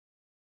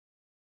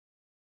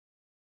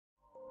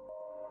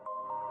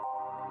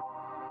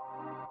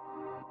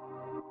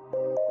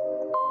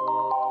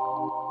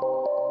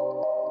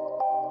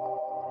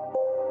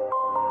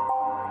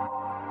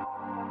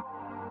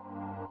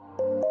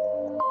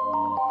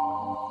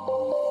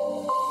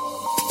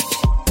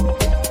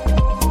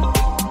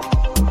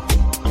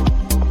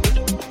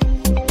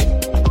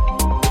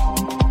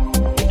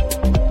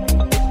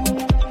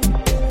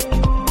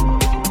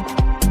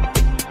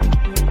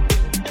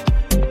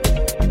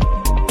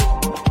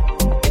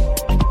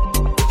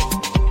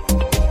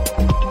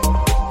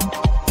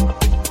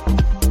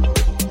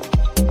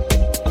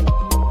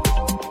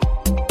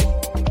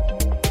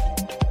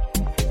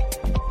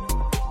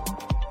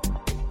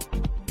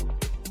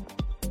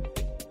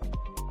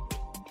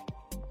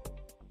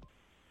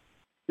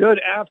Good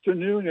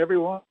afternoon,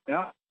 everyone.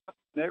 Out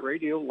in that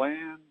radio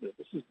land.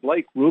 This is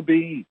Blake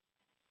Rubie.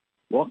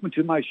 Welcome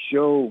to my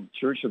show,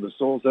 Church of the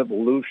Soul's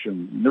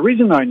Evolution. And the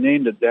reason I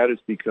named it that is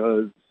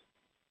because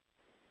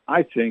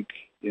I think,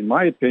 in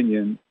my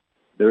opinion,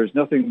 there is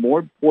nothing more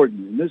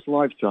important in this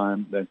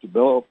lifetime than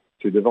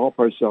to develop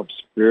ourselves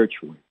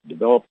spiritually.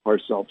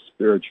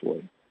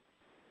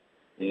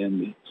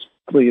 And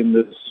especially in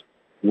this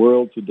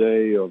world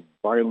today of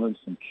violence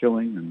and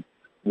killing and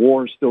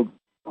war still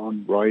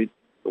on, right?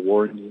 The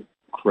war in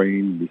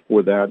Ukraine,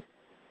 before that,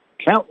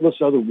 countless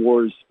other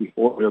wars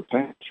before their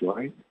past,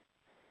 right?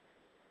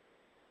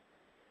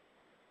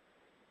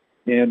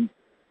 And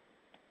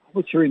I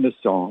was hearing this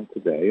song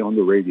today on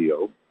the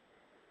radio.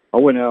 I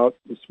went out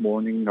this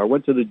morning. I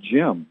went to the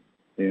gym,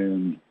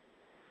 and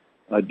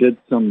I did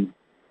some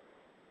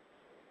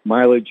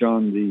mileage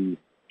on the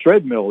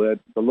treadmill at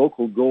the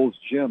local Gold's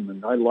Gym,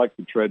 and I like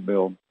the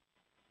treadmill.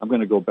 I'm going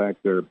to go back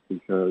there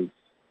because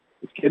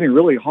it's getting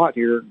really hot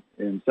here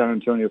in San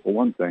Antonio, for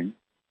one thing.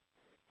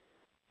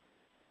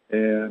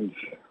 And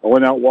I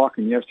went out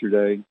walking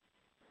yesterday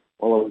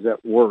while I was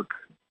at work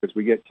because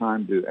we get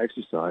time to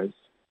exercise.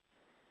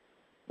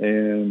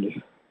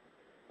 And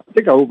I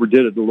think I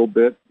overdid it a little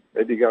bit.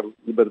 Maybe got a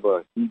little bit of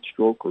a heat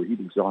stroke or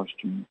heat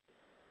exhaustion.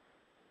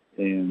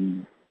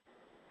 And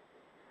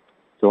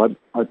so I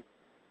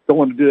don't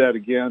want to do that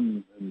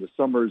again. And the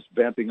summer's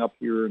vamping up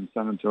here in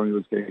San Antonio.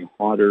 It's getting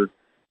hotter,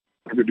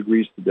 100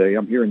 degrees today.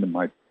 I'm here in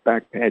my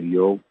back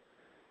patio,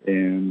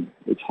 and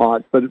it's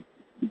hot, but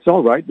it's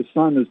all right. The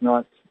sun is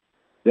not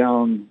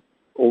down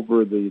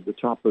over the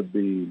top of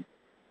the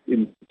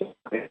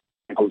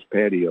in-house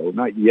patio,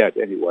 not yet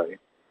anyway,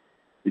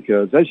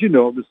 because as you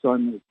know, the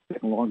sun is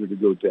taking longer to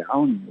go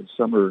down as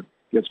summer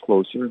gets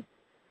closer.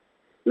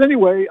 But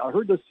anyway, I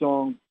heard this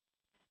song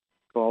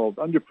called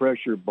Under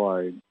Pressure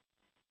by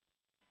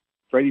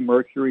Freddie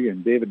Mercury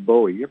and David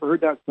Bowie. You ever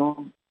heard that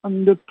song?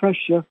 Under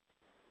Pressure.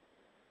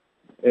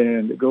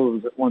 And it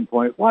goes at one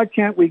point, why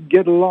can't we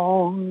get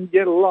along,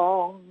 get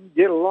along,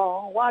 get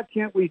along? Why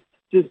can't we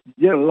just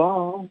get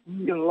along,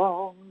 get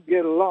along,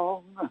 get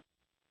along?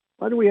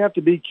 Why do we have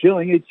to be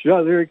killing each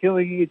other,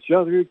 killing each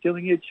other,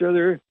 killing each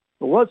other?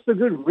 Well, what's the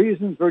good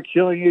reasons for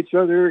killing each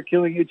other,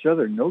 killing each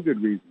other? No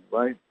good reasons,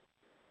 right?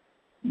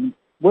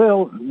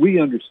 Well,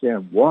 we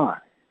understand why.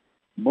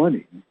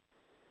 Money,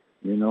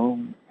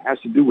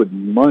 has to do with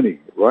money,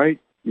 right?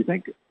 You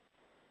think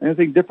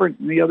anything different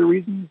than the other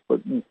reasons?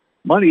 But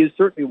money is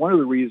certainly one of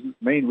the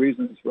main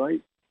reasons,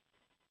 right?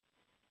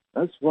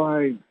 That's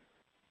why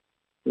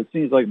it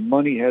seems like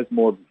money has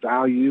more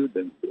value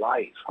than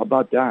life. How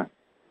about that?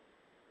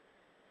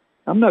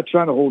 I'm not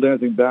trying to hold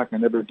anything back. I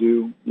never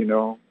do,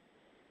 when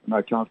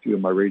I talk to you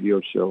on my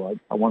radio show.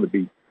 I want to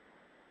be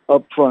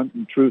upfront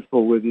and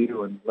truthful with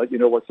you and let you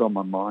know what's on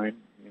my mind.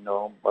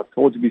 I've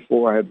told you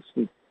before I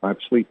have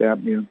sleep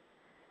apnea.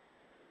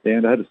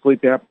 And I had a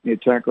sleep apnea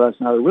attack last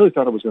night. I really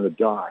thought I was going to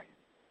die.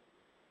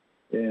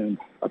 And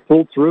I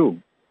pulled through.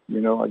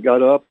 I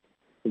got up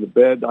to the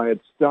bed. I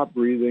had stopped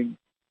breathing,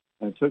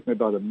 and it took me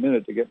about a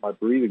minute to get my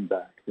breathing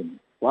back. And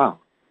wow.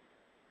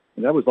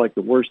 And that was like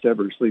the worst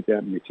ever sleep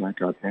apnea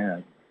attack I've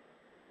had.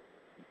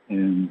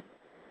 And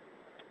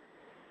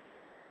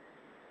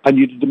I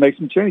needed to make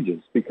some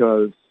changes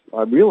because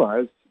I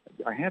realized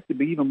I have to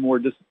be even more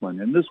disciplined.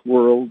 In this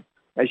world,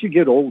 as you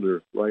get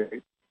older,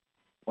 right,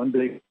 one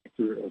day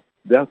after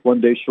death,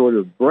 one day short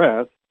of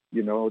breath,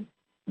 the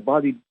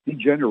body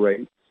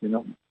degenerates.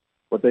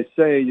 What they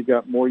say, you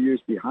got more years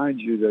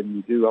behind you than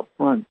you do up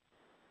front.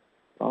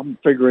 I'm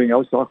figuring, I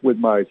was talking with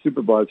my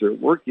supervisor at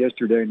work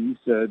yesterday, and he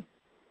said,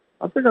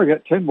 I think I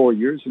got 10 more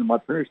years. My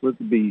parents lived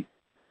to be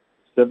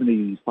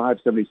 75,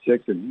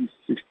 76, and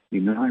he's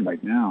 69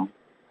 right now.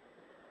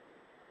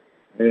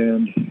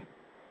 And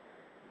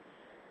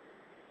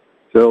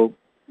so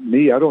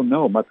me, I don't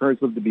know. My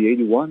parents lived to be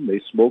 81.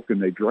 They smoked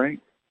and they drank.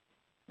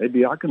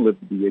 Maybe I can live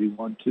to be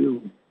 81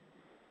 too.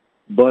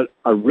 But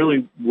I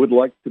really would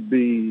like to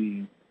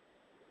be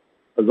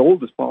as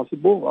old as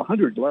possible,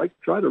 100,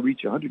 try to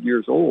reach 100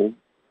 years old.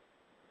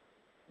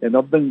 And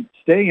I've been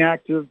staying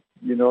active.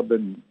 I've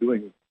been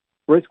doing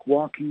brisk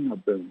walking.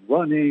 I've been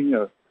running.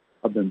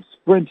 I've been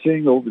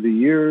sprinting over the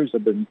years.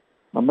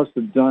 I must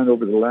have done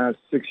over the last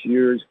 6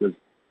 years because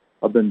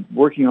I've been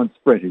working on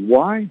sprinting.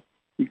 Why?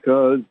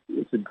 Because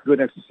it's a good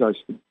exercise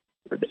for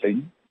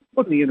everything.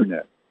 Look on the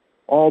internet.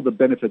 All the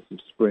benefits of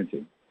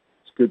sprinting.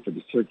 It's good for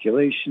the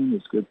circulation.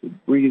 It's good for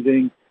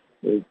breathing.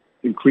 It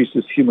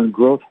increases human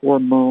growth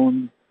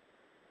hormone.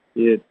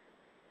 It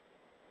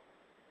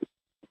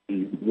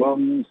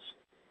lungs,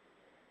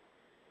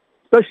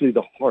 especially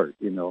the heart,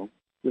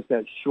 just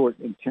that short,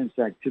 intense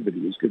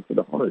activity is good for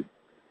the heart.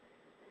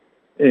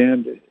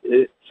 And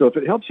so if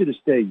it helps you to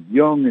stay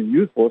young and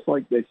youthful, it's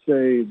like they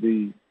say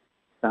the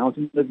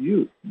fountain of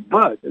youth.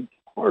 But it's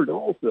hard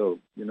also,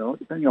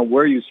 depending on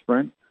where you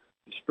sprint.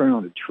 You sprint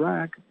on a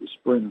track, you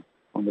sprint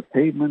on the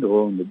pavement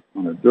or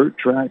on a dirt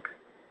track.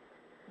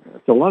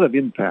 It's a lot of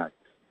impact.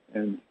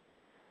 And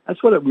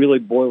that's what it really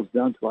boils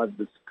down to. I've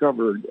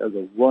discovered as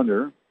a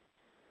runner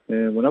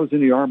And when I was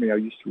in the Army, I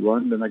used to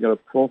run, and I got a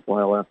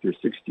profile after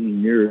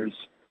 16 years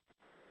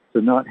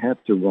to not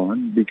have to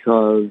run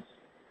because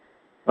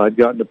I'd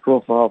gotten a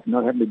profile for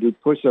not having to do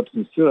push-ups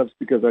and sit-ups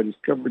because I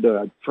discovered that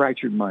I'd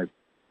fractured my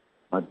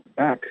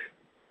back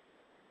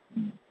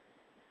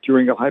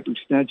during a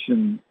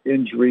hyperextension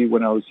injury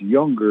when I was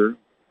younger.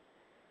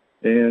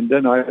 And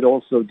then I had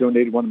also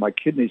donated one of my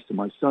kidneys to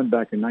my son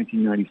back in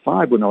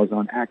 1995 when I was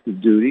on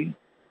active duty.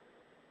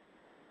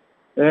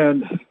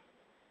 And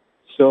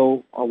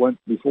so I went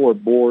before a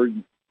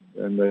board,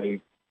 and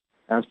they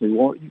asked me,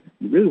 well, you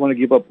really want to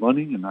give up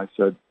running? And I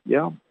said,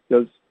 yeah,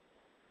 because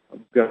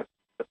I've got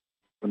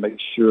to make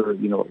sure,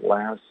 it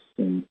lasts.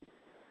 And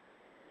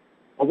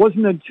I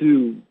wasn't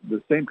into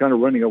the same kind of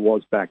running I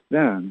was back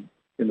then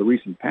in the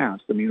recent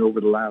past. I mean, over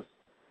the last,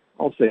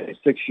 I'll say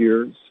 6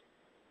 years,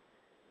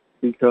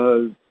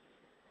 because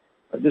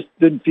I just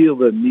didn't feel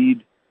the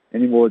need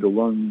anymore to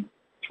run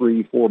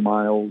 3, 4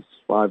 miles,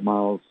 5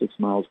 miles, 6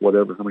 miles,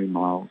 whatever, how many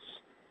miles.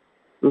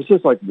 It was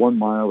just like 1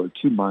 mile or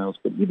 2 miles,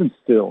 but even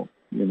still,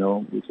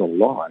 it's a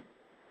lot.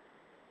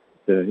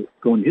 To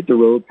go and hit the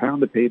road,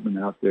 pound the pavement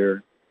out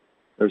there.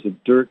 There's a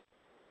dirt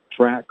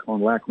track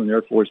on Lackland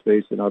Air Force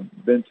Base that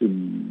I've been to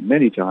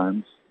many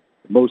times.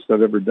 The most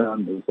I've ever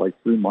done was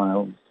like 3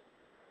 miles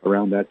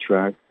around that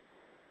track.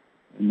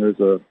 And there's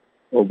a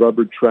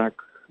rubber track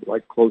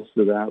like close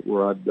to that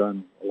where I've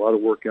done a lot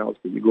of workouts,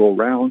 but you go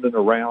around and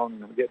around,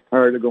 and I get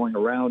tired of going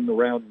around and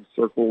around in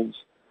circles.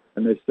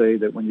 And they say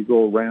that when you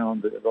go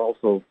around, it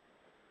also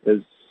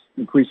is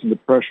increasing the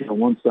pressure on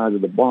one side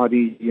of the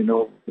body,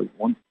 with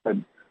one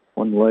side,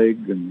 one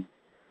leg. And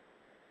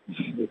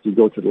if you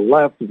go to the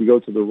left, if you go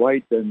to the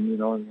right,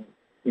 then,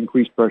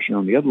 increase pressure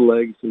on the other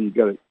leg. So you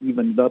got to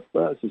even it up.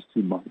 That's just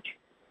too much.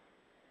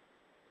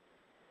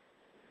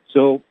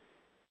 So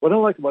what I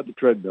like about the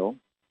treadmill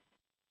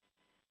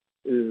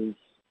is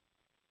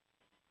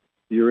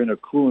you're in a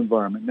cool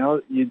environment. Now,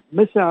 you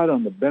miss out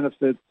on the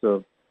benefits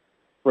of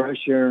fresh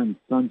air and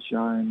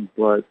sunshine,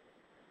 but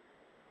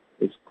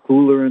it's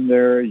cooler in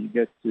there. You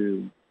get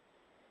to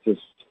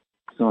just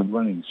focus on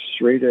running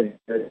straight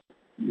ahead,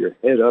 your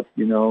head up,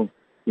 you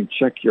can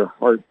check your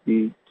heartbeat,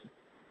 you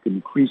can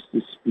increase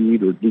the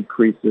speed or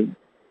decrease it.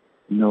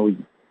 You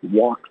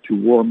walk to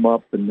warm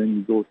up, and then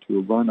you go to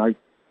a run. I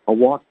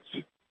walked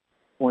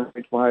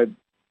 0.5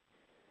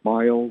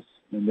 miles,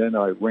 and then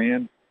I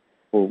ran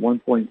for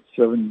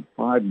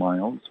 1.75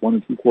 miles,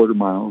 1 3/4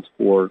 miles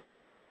for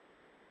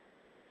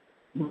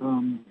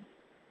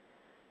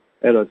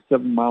at a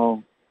 7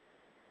 mile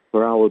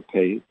per hour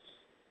pace.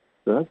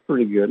 So that's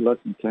pretty good, less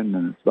than 10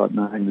 minutes, about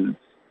 9 minutes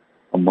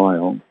a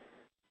mile.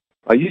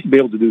 I used to be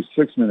able to do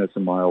 6 minutes a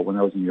mile when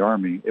I was in the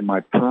Army. In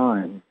my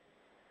prime,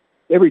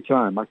 every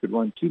time I could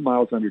run 2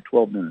 miles under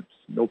 12 minutes,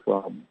 no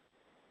problem.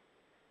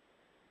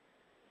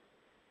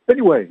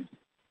 Anyway,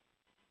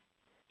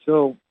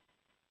 so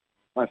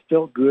I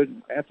felt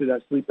good after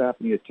that sleep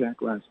apnea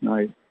attack last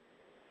night.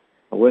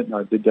 I went and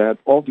I did that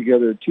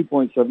altogether,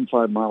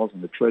 2.75 miles on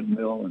the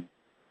treadmill, and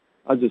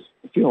I just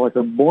feel like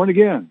I'm born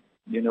again.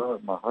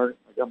 My heart,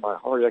 I got my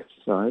heart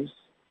exercise,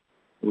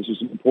 which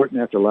is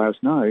important after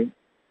last night.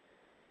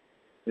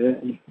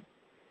 And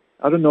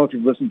I don't know if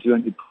you've listened to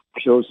any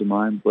shows of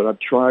mine, but I've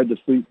tried the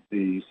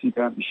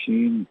CPAP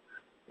machine,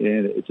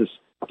 and it just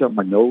stuck up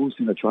my nose,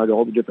 and I tried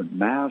all the different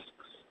masks.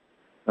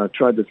 I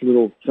tried this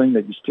little thing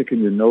that you stick in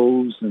your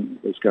nose, and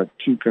it's got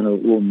 2 kind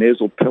of little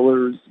nasal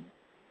pillars.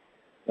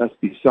 That's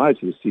besides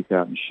the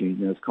CPAP machine,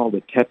 and it's called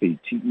a TEPPY,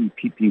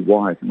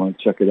 T-E-P-P-Y, if you want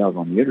to check it out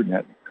on the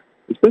internet.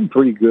 It's been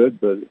pretty good,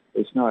 but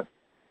it's not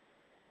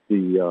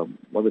the,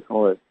 what they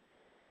call it,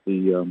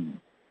 the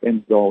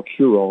end-all,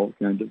 cure-all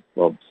kind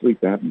of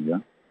sleep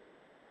apnea.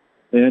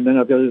 And then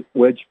I've got a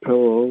wedge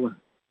pillow.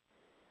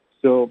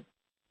 So,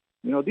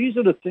 these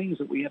are the things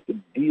that we have to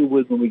deal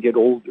with when we get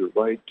older,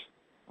 right?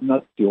 I'm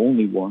not the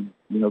only one.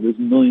 There's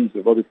millions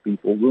of other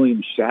people.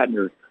 William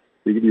Shatner,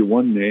 to give you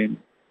one name,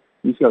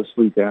 he's got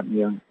sleep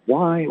apnea.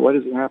 Why? Why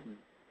does it happen?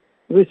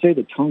 Well, they say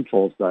the tongue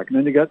falls back. And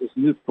then they got this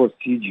new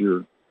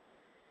procedure,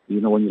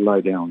 when you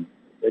lie down.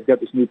 They've got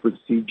this new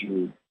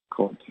procedure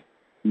called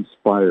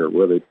Inspire,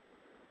 where they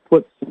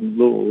put some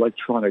little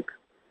electronic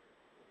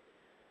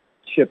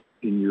chip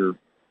in your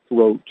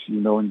throat,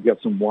 and you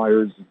got some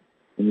wires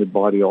in your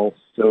body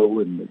also,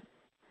 and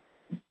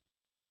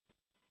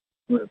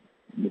it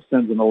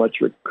sends an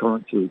electric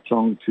current to the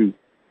tongue to,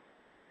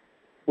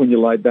 when you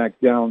lie back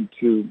down,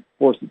 to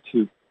force it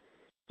to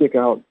stick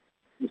out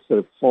instead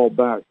of fall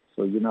back,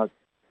 so you're not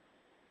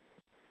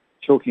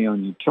choking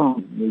on your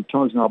tongue. Your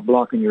tongue's not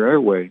blocking your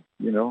airway,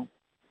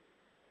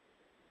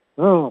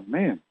 Oh,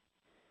 man.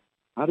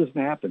 How does it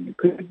happen? It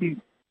could be,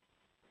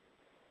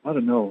 I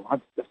don't know.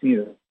 I've seen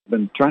it. I've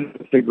been trying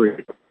to figure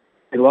it out.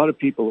 A lot of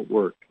people at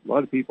work, a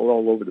lot of people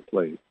all over the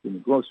place, in the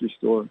grocery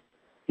store,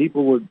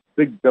 people with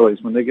big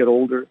bellies. When they get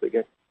older, they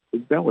get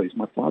big bellies.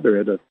 My father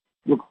had a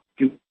look,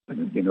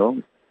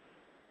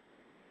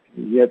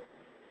 yet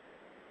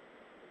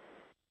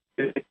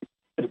I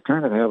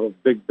kind of have a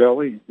big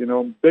belly,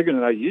 bigger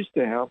than I used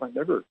to have. I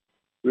never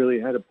really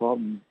had a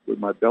problem with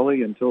my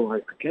belly until I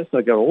guess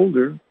I got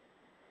older.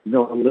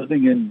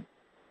 living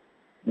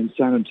in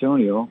San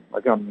Antonio, I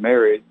got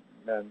married,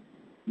 and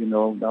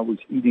I was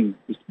eating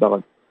just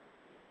about.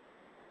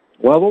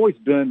 Well, I've always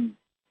been,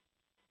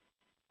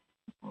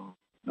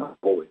 not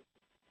always,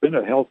 been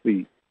a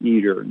healthy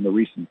eater in the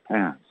recent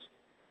past.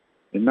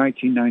 In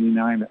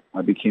 1999,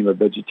 I became a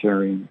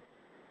vegetarian,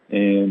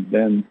 and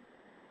then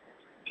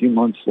a few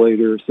months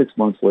later, 6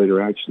 months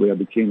later, actually, I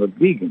became a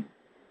vegan.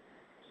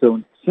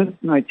 So since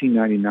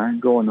 1999,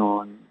 going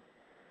on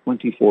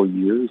 24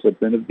 years, I've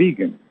been a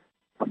vegan,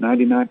 about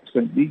 99%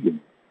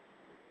 vegan.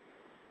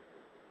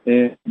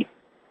 And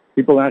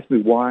people ask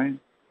me why.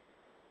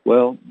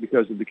 Well,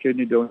 because of the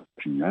kidney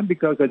donation and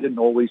because I didn't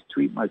always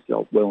treat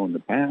myself well in the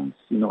past.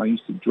 I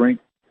used to drink,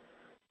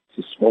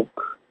 to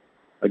smoke.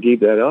 I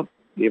gave that up,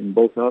 gave them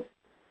both up.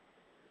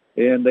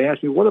 And they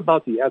asked me, what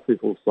about the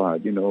ethical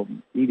side,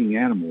 eating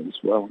animals?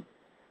 Well,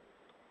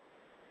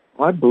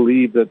 I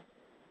believe that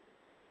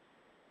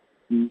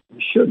you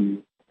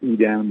shouldn't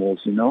eat animals,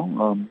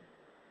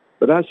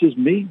 but that's just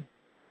me.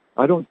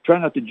 I don't try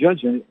not to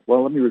judge any.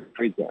 Well, let me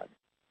rephrase that.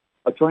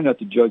 I try not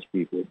to judge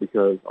people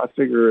because I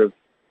figure if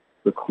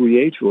the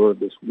creator of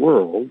this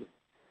world,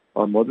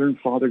 our mother and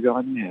father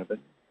God in heaven,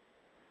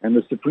 and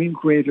the supreme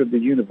creator of the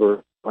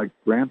universe, like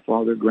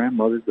grandfather,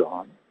 grandmother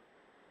God,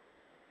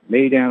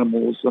 made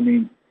animals. I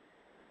mean,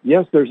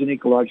 yes, there's an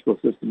ecological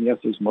system. Yes,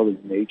 there's Mother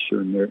Nature,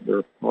 and they're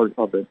a part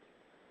of it.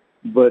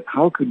 But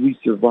how could we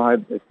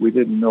survive if we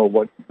didn't know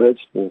what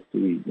vegetables to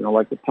eat?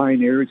 Like the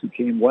pioneers who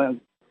came west,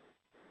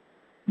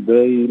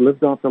 they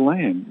lived off the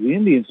land. The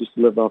Indians used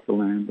to live off the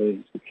land. They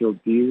used to kill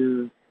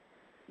deer,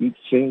 eat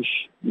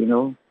fish,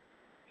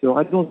 So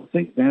I don't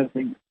think there's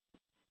anything.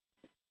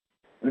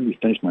 Let me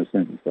finish my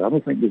sentence. I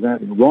don't think there's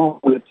anything wrong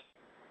with it.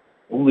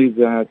 Only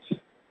that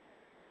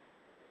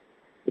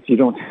if you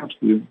don't have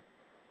to,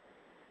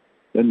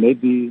 then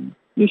maybe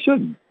you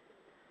shouldn't.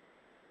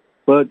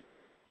 But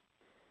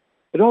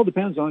it all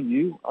depends on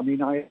you. I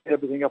mean, I had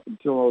everything up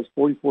until I was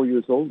 44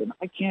 years old, and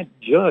I can't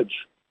judge,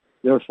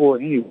 therefore,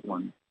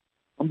 anyone.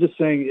 I'm just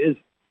saying,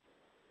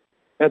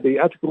 had the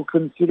ethical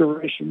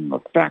consideration a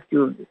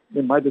factor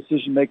in my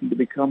decision-making to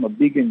become a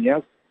vegan?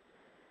 Yes.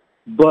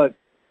 But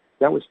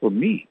that was for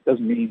me.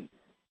 Doesn't mean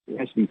it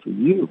has to be for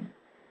you.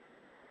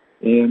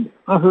 And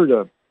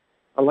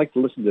I like to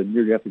listen to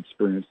near-death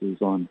experiences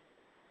on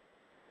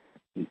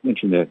the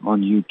internet,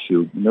 on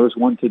YouTube. And there was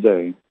one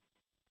today.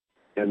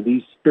 And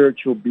these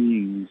spiritual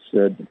beings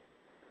said,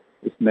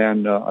 this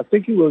man, I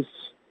think he was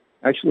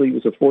a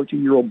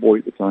 14-year-old boy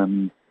at the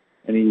time,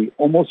 and he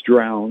almost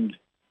drowned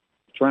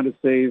trying to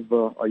save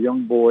a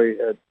young boy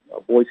at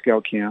a Boy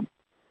Scout camp.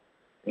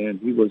 And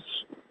he was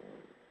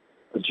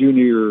a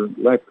junior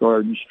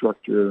lifeguard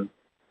instructor.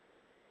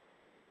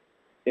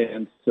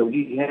 And so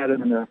he had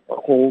him in a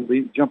hole.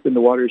 He jumped in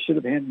the water. He should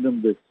have handed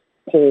him this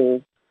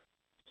pole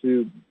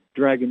to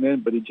drag him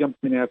in, but he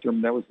jumped in after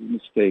him. That was his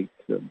mistake.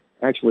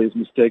 Actually, his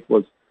mistake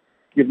was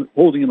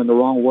holding him in the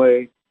wrong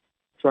way,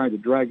 trying to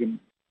drag him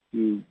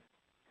to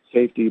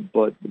safety,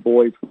 but the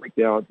boy freaked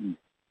out and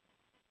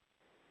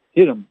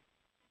hit him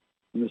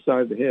in the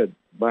side of the head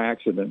by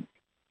accident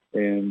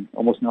and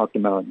almost knocked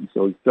him out. And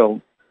so he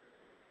fell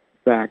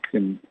back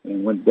and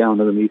went down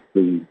underneath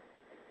the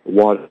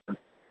water,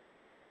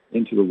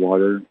 into the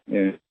water,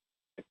 and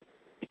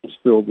it was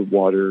filled with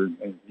water,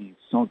 and he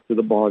sunk to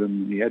the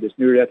bottom. And he had this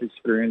near-death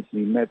experience,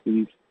 and he met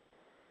these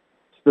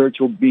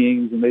spiritual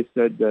beings, and they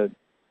said that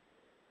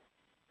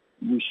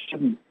you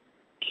shouldn't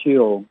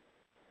kill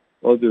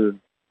other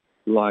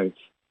life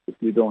if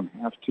you don't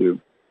have to.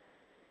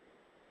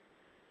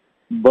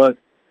 But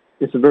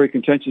it's a very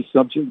contentious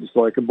subject, just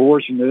like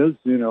abortion is,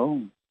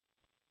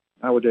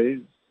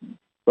 nowadays.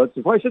 But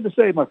suffice it to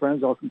say, my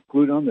friends, I'll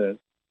conclude on this.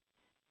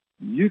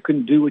 You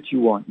can do what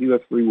you want. You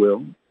have free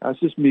will. That's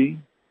just me.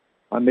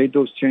 I made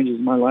those changes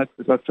in my life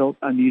because I felt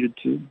I needed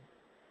to.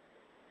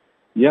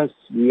 Yes,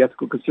 the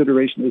ethical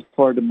consideration is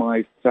part of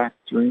my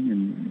factoring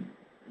in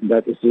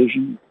that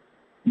decision.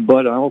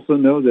 But I also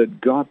know that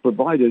God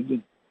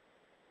provided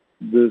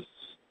this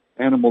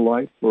animal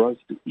life for us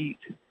to eat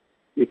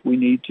if we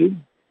need to.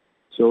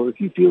 So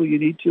if you feel you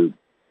need to,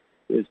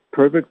 it's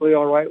perfectly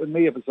all right with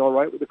me if it's all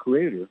right with the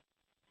Creator.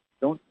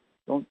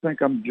 Don't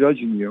think I'm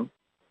judging you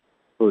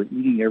for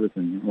eating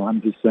everything. Well,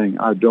 I'm just saying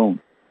I don't.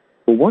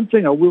 But one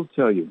thing I will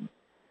tell you,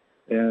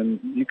 and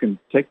you can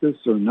take this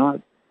or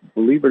not,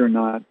 believe it or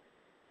not,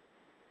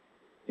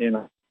 and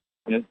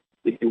if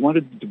you want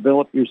to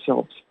develop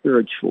yourself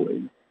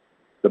spiritually,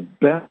 the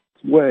best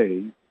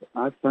way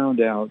I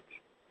found out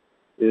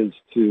is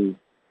to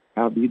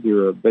have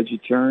either a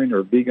vegetarian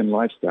or vegan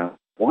lifestyle.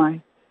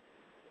 Why?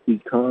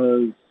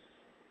 Because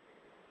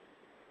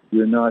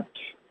you're not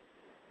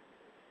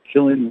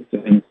killing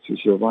things to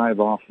survive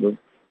off of,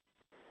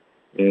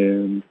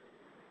 and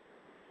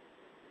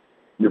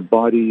your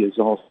body is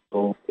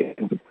also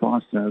able to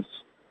process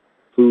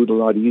food a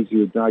lot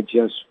easier,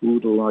 digest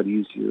food a lot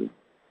easier.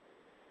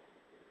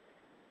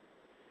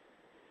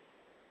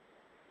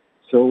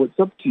 So it's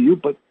up to you,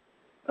 but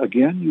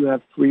again, you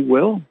have free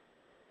will.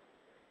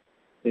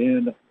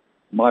 And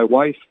my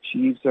wife, she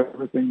eats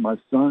everything. My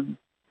son,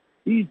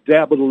 He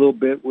dabbled a little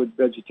bit with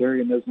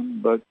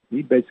vegetarianism, but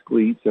he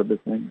basically eats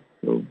everything.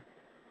 So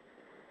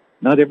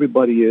not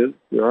everybody is.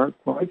 There are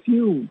quite a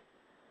few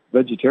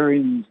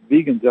vegetarians,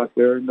 vegans out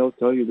there, and they'll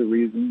tell you the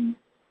reason.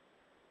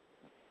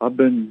 I've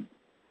been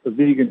a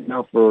vegan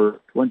now for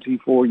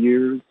 24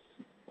 years,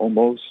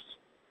 almost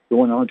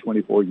going on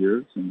 24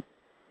 years, and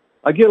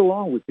I get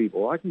along with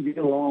people. I can get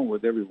along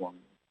with everyone.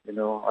 You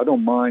know, I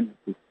don't mind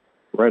if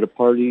we're at a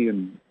party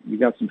and you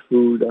got some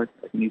food. I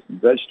can eat some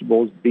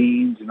vegetables,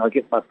 beans, and I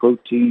get my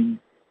protein.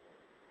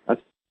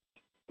 That's,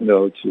 you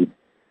know,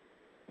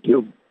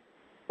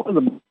 one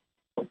of the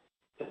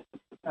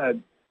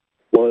bad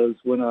was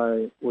when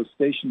I was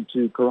stationed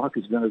to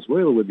Caracas,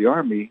 Venezuela with the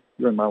Army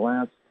during my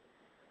last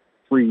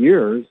 3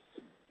 years.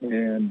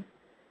 And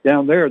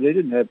down there, they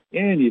didn't have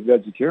any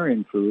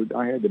vegetarian food.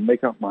 I had to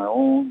make up my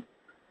own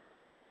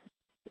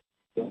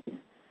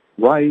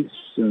rice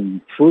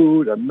and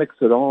food. I mix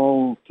it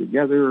all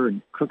together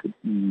and cook it.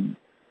 And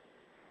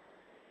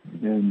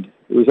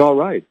it was all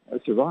right. I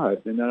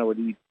survived. And then I would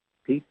eat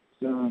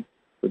pizza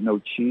with no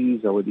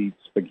cheese. I would eat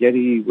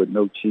spaghetti with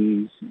no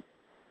cheese.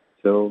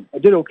 So I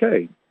did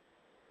okay.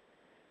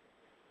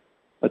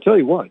 I'll tell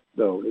you what,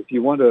 though, if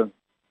you want to,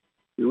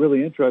 you're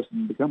really interested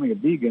in becoming a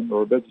vegan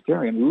or a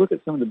vegetarian, look at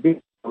some of the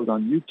videos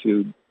on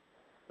YouTube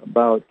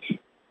about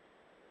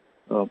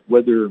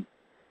whether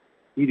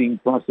eating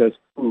processed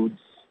foods,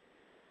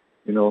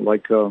 you know,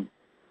 like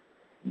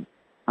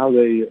how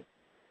they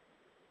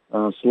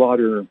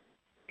slaughter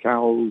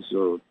cows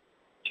or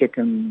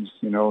chickens,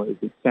 you know, is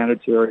it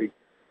sanitary?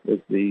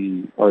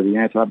 Are the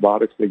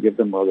antibiotics they give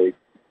them, are they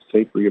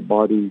safe for your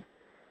body?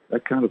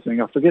 That kind of thing.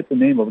 I forget the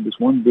name of it. This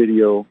one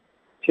video,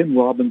 Tim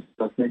Robbins,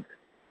 I think,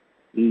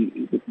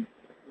 it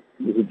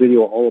was a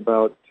video all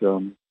about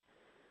the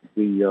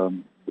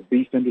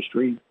beef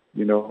industry.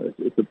 You know,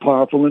 it's a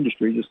powerful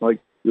industry, just like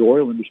the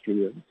oil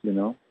industry is, you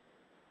know.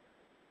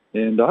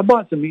 And I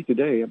bought some meat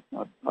today.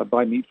 I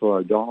buy meat for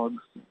our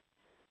dogs,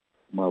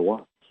 my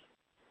wife.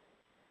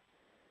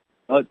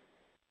 But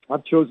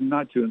I've chosen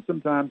not to. And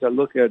sometimes I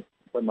look at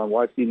when my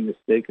wife's eating a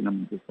steak, and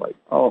I'm just like,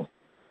 oh,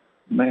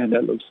 man,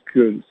 that looks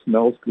good. It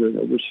smells good.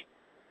 I wish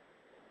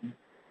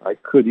I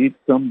could eat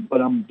some,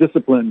 but I'm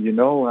disciplined, you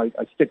know. I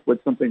stick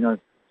with something I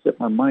set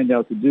my mind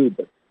out to do.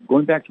 But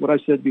going back to what I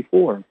said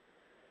before,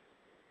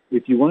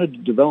 if you wanted to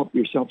develop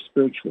yourself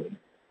spiritually,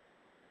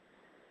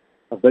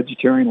 a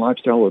vegetarian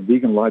lifestyle or a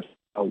vegan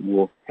lifestyle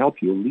will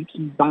help you leaps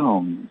and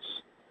bounds.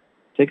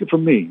 Take it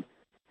from me,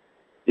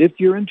 if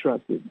you're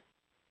interested.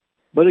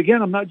 But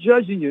again, I'm not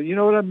judging you. You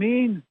know what I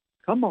mean?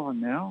 Come on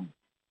now.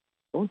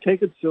 Don't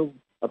take it so...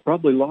 I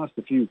probably lost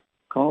a few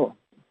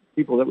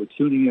people that were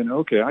tuning in.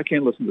 Okay, I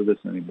can't listen to this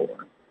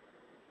anymore.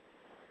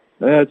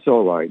 That's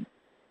all right.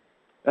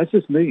 That's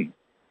just me.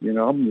 You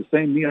know, I'm the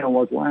same me I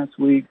was last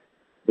week,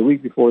 the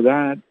week before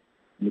that,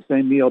 and the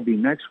same me I'll be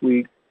next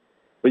week.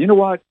 But you know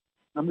what?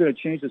 I'm going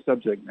to change the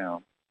subject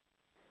now.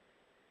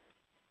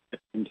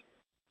 And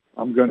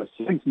I'm going to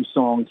sing some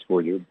songs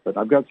for you, but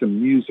I've got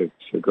some music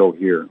to go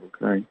here,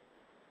 okay?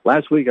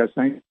 Last week I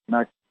sang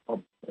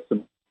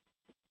some...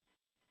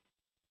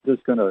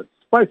 Just going to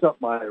spice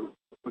up my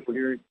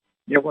here.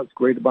 You know what's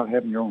great about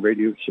having your own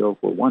radio show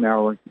for 1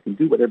 hour? You can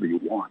do whatever you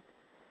want.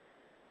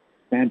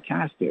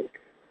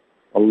 Fantastic.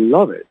 I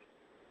love it.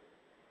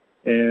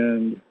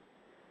 And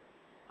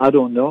I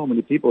don't know how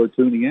many people are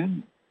tuning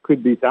in.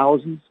 Could be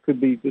thousands. Could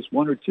be just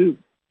one or two.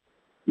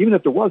 Even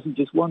if there wasn't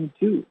just one or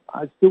two,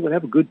 I still would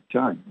have a good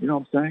time. You know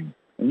what I'm saying?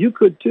 And you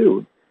could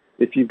too,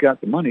 if you've got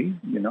the money.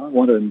 You know, I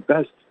want to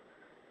invest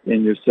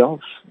in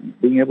yourself,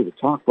 being able to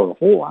talk for a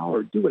whole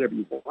hour, do whatever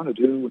you want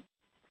to do.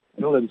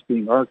 I know that it's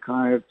being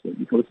archived, so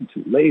you can listen to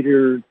it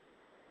later.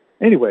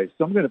 Anyway,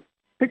 so I'm going to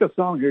pick a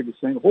song here to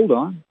sing. Hold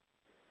on.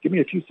 Give me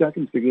a few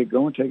seconds to get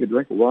going, take a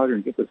drink of water,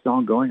 and get the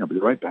song going. I'll be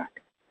right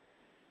back.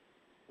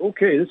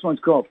 Okay, this one's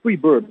called Free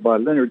Bird by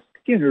Leonard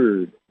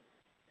Skinner.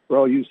 For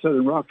all you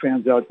Southern rock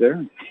fans out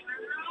there.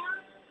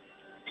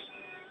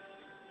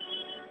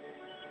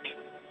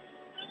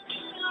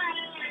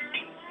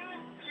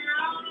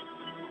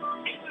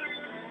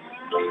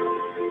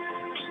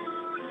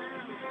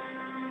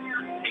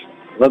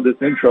 Love this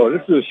intro.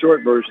 This is a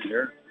short version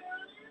here.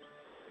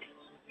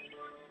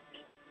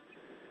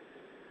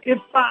 If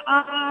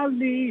I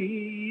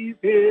leave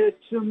here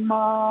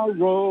tomorrow,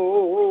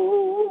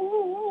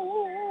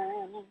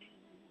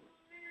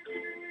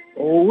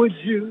 oh, would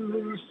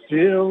you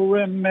still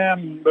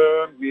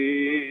remember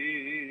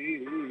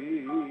me?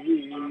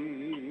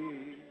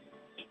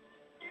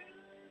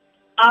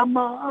 I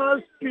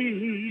must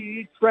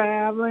be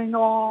traveling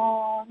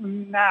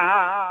on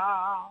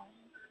now,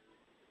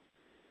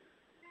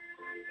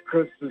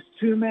 'cause there's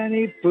too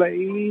many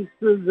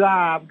places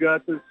I've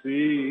got to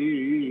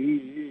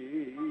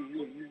see.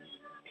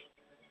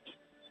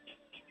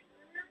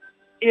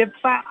 If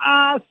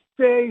I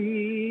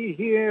stay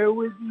here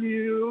with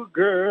you,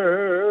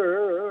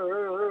 girl,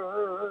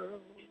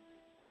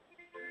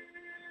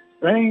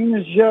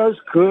 things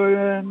just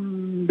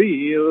couldn't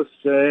be the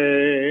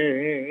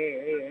same.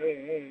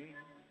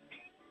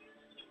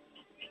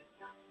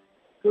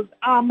 'Cause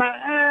I'm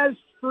as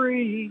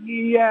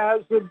free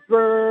as a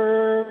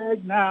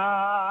bird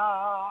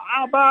now.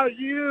 How about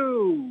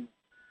you?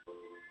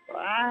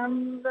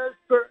 I'm the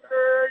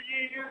bird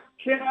you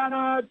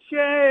cannot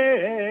change.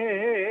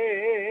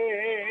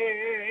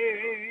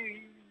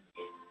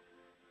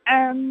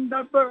 And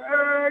the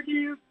bird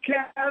you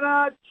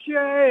cannot change.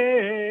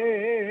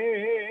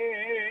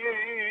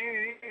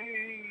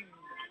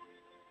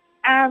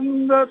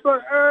 And the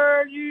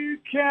bird you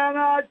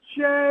cannot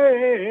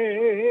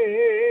change.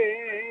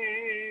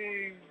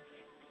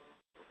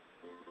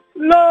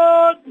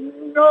 Lord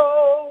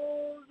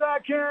knows I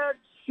can't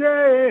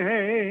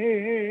change.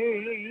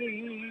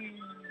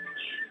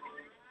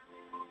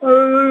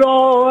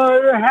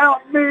 Lord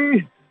help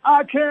me,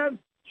 I can't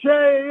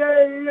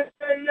change.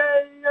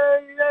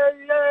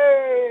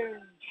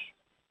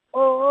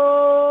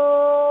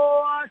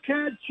 Oh, I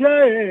can't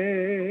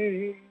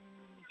change.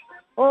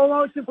 Oh,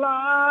 won't you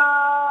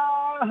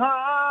fly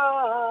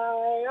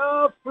high,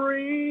 a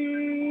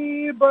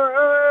free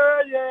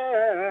bird,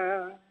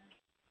 yeah.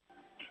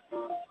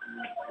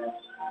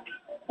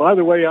 By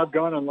the way, I've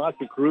gone on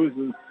lots of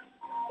cruises,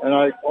 and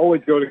I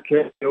always go to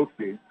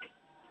karaoke.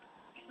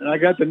 And I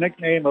got the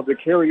nickname of the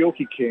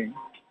Karaoke King.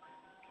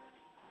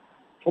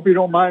 Hope you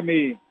don't mind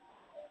me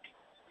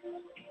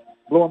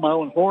blowing my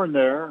own horn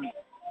there.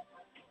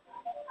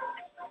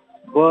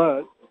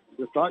 But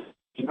the thought,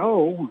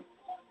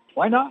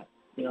 why not?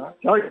 I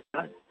tell you,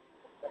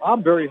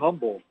 I'm very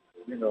humble,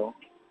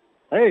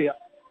 Hey,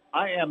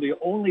 I am the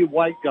only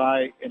white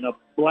guy in a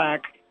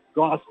black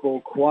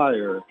gospel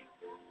choir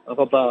of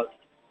about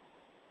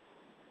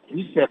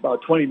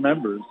 20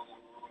 members.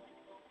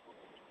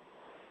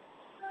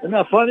 Isn't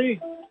that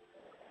funny?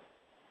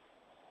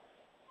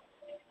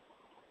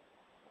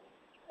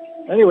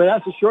 Anyway,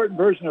 that's a shortened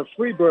version of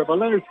Freebird by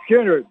Leonard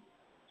Skinner.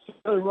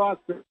 Southern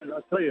rock band,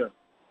 I'll tell you.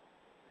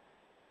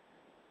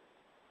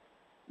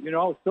 I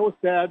was so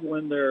sad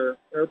when their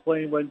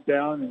airplane went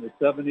down in the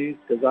 70s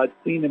because I'd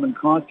seen them in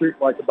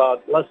concert like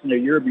about less than a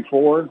year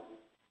before.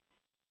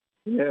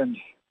 And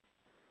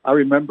I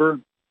remember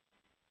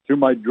through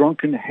my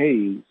drunken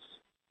haze,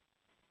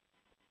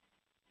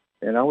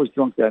 and I was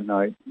drunk that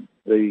night,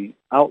 the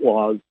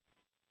Outlaws,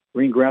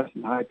 Green Grass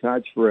and High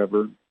Tides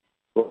Forever,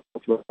 Float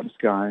in the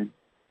Sky,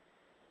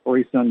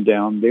 Hoary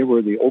Sundown, they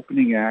were the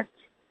opening act,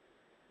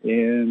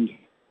 and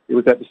it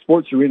was at the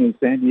Sports Arena in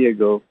San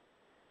Diego.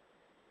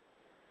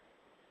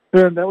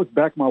 And that was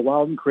back in my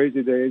wild and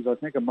crazy days. I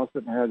think I must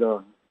have had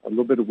a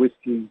little bit of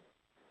whiskey.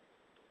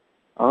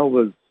 I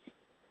was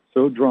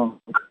so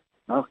drunk,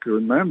 I could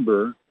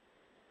remember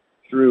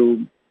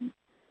through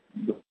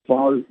the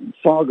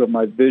fog of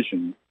my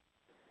vision,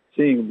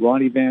 seeing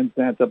Ronnie Van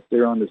Zant up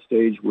there on the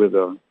stage with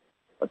a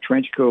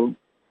trench coat.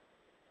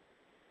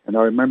 And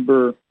I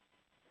remember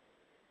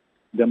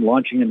them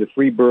launching into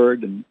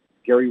Freebird and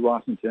Gary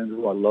Rossington,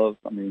 who I love.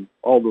 I mean,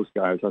 all those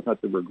guys. I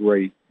thought they were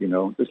great,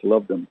 just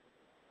loved them.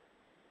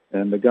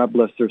 And God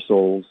bless their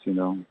souls,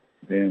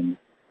 And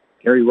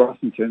Gary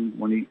Rossington,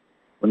 when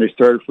they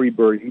started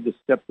Freebird, he just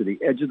stepped to the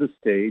edge of the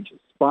stage. A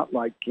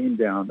spotlight came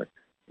down.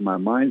 In my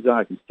mind's eye,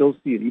 I can still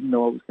see it, even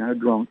though I was kind of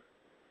drunk.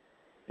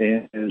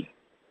 And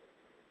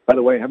by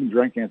the way, I haven't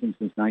drank anything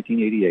since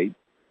 1988.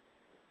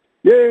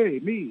 Yay,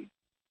 me!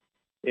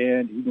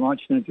 And he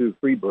launched into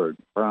Freebird.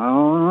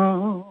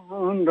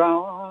 Down,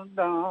 down,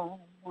 down,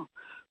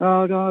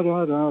 down, down,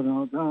 down,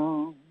 down,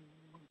 down.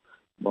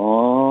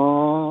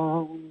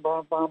 Bum,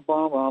 bum, bum,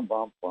 bum, bum,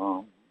 bum,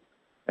 bum.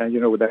 And,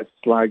 with that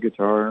slide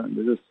guitar,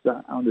 it just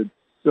sounded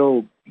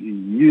so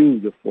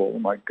beautiful. Oh,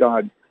 my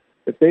God.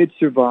 If they'd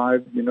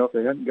survived, if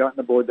they hadn't gotten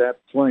aboard that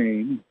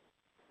plane,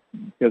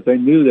 because they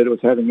knew that it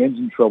was having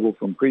engine trouble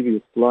from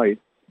previous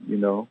flights,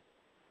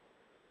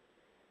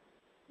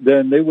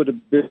 then they would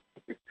have been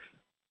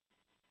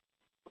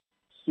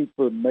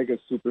mega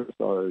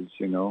superstars,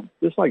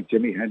 just like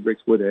Jimi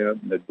Hendrix would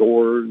have, and the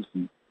Doors,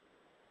 and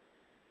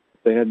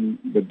they hadn't,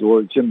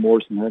 Jim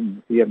Morrison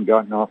hadn't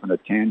gotten off on a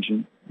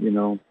tangent,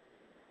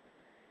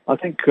 I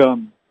think, for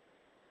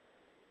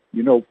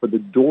the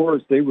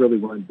Doors, they really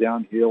went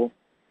downhill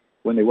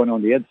when they went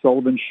on the Ed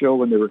Sullivan Show,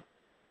 when they were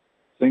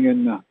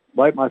singing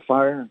Light My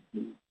Fire.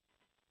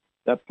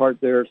 That part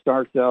there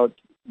starts out,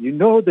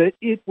 that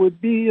it would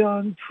be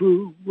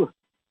untrue.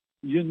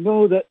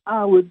 That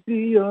I would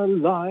be a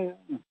liar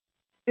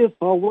if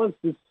I was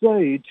to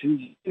say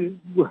to you,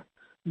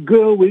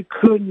 girl, we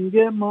couldn't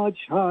get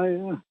much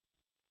higher.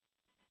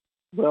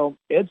 Well,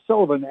 Ed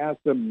Sullivan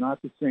asked them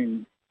not to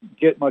sing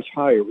Get Much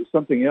Higher. It was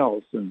something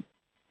else. And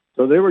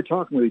so they were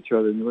talking with each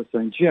other, and they were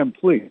saying, Jim,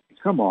 please,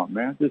 come on,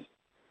 man. Just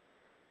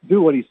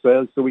do what he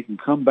says so we can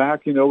come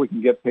back, we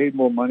can get paid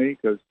more money,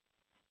 because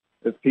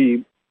if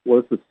he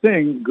was to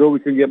sing, girl, we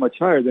couldn't get much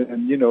higher,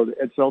 then,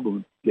 Ed Sullivan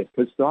would get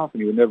pissed off,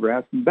 and he would never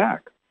ask him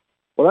back.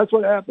 Well, that's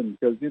what happened,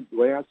 because that's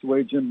the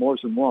way Jim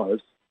Morrison was.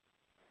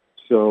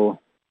 So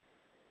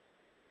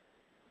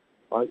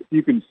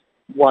you can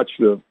watch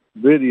the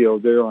video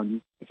there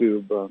on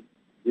YouTube.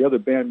 The other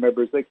band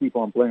members, they keep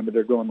on playing, but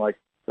they're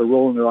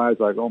rolling their eyes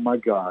like, oh, my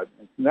God.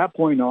 And from that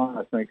point on,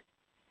 I think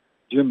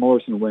Jim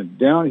Morrison went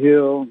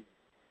downhill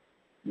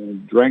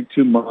and drank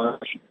too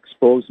much,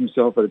 exposed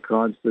himself at a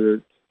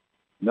concert,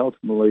 and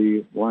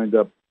ultimately wound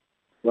up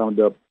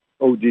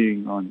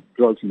ODing on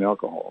drugs and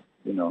alcohol,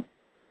 you know.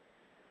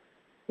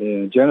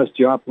 And Janis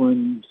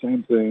Joplin,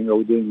 same thing,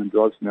 ODing on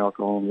drugs and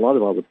alcohol, and a lot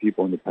of other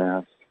people in the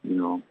past, you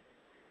know.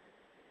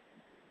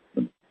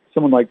 And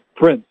someone like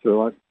Prince,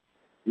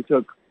 he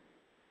took,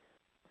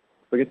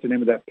 I forget the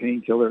name of that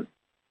painkiller,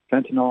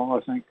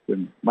 fentanyl, I think,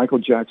 and Michael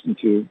Jackson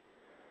too.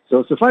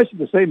 So suffice it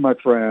to say, my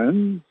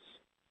friends,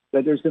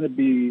 that there's going to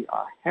be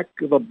a heck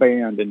of a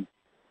band in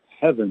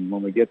heaven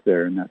when we get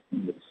there, and that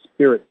in the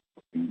spirit,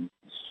 you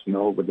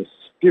know, where the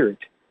spirit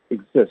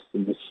exists,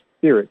 and the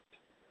spirit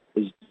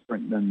is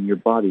different than your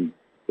body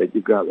that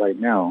you've got right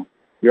now.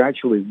 You're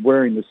actually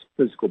wearing this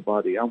physical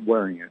body. I'm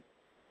wearing it.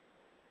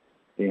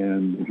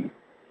 And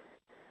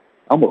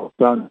I almost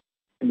found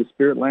in the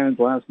spirit lands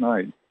last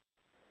night.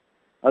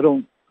 I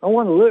want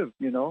to live,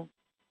 you know.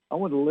 I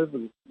want to live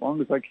as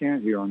long as I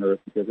can here on earth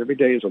because every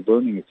day is a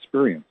learning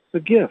experience. It's a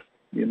gift,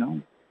 you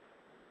know.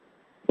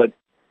 But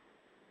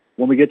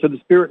when we get to the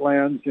spirit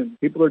lands and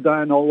people are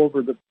dying all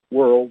over the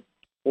world,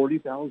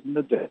 40,000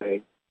 a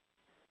day,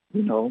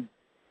 you know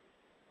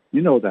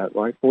that,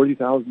 right?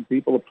 40,000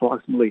 people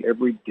approximately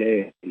every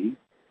day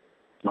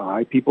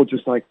die, people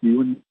just like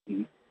you and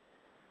me.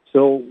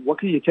 So what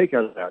can you take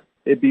out of that?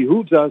 It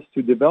behooves us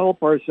to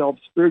develop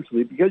ourselves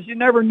spiritually because you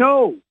never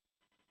know.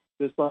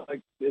 Just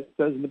like it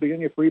says in the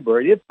beginning of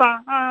Freebird, if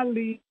I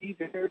leave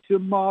here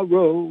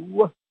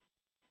tomorrow,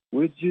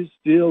 would you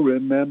still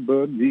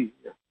remember me?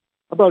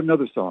 How about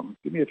another song?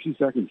 Give me a few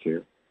seconds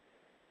here.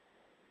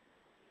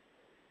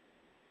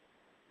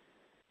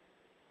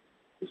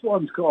 This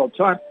one's called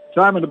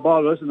Time in the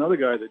Bottle. That's another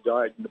guy that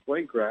died in the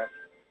plane crash.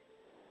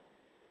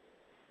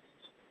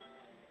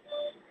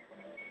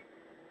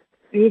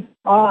 If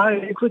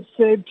I could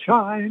save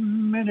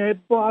time in a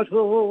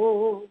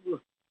bottle,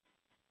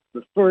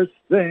 the first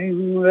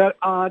thing that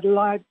I'd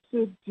like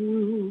to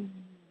do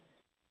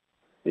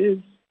is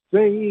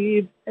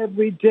save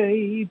every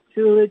day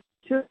till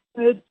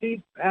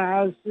eternity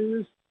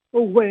passes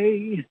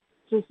away,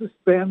 just to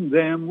spend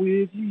them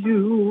with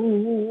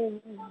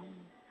you.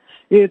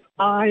 If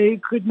I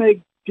could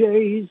make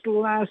days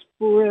last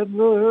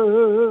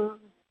forever,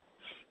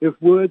 if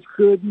words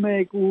could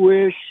make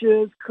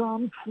wishes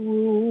come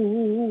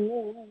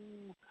true,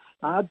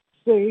 I'd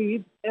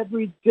save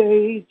every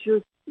day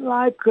just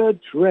like a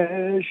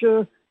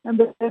treasure, and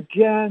then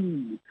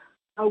again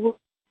I would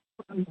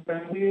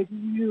with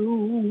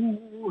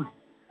you.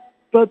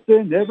 But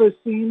there never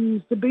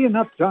seems to be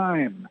enough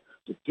time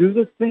to do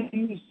the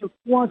things you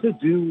want to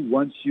do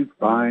once you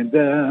find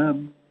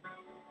them.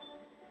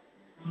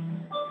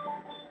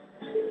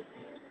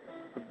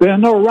 I've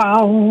been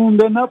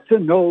around enough to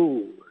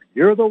know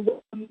you're the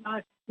one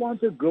I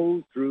want to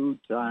go through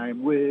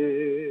time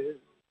with.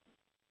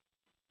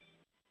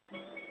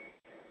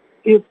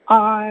 If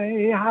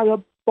I had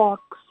a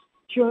box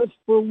just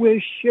for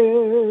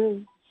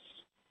wishes,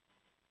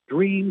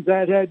 dreams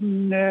that had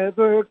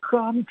never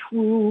come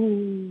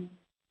true,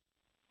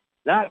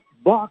 that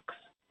box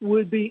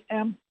would be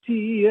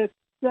empty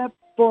except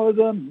for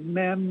the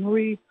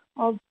memory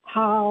of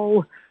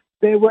how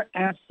they were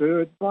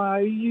answered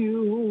by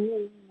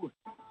you.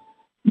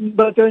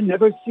 But there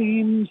never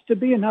seems to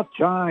be enough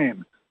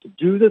time to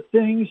do the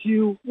things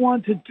you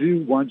want to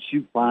do once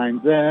you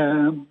find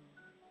them.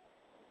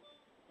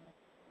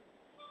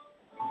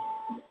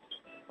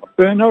 I've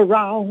been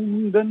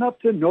around enough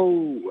to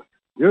know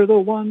you're the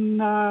one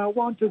I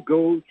want to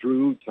go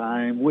through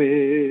time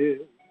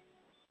with.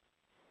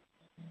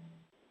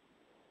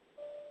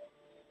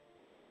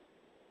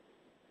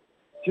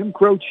 Jim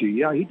Croce,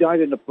 yeah, he died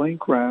in a plane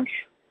crash.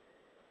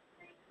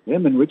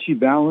 Him and Richie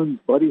Valens,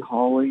 Buddy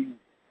Holly,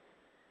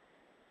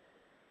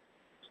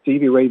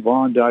 Stevie Ray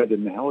Vaughan died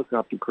in the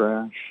helicopter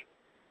crash.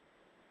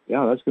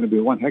 Yeah, that's going to be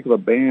one heck of a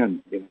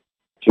band.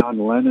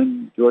 John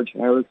Lennon, George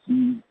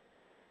Harrison.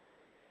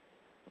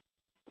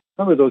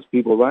 Some of those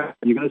people, right?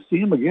 You're going to see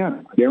them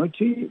again. I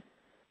guarantee you.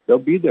 They'll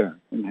be there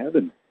in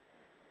heaven.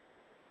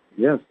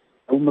 Yes,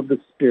 home of the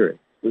spirit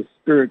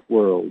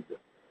world,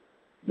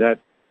 that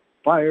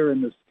fire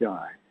in the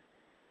sky.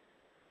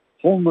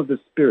 Home of the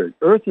spirit.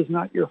 Earth is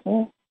not your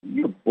home.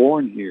 You're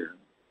born here.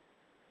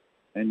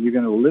 And you're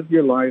going to live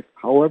your life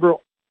however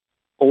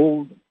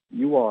old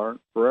you are,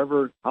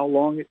 forever, how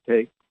long it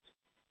takes,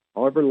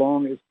 however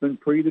long it's been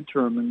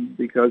predetermined,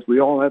 because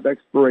we all have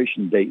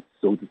expiration dates,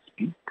 so to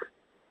speak.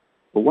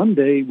 But one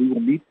day we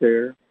will meet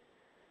there,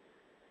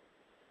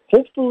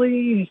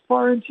 hopefully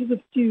far into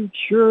the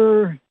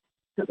future,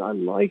 because I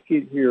like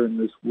it here in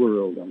this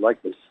world. I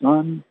like the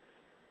sun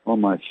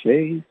on my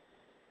face.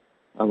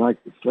 I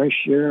like the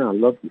fresh air. I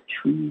love the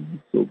trees,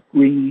 so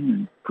green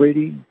and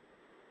pretty.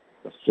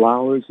 The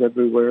flowers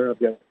everywhere. I've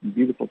got some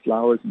beautiful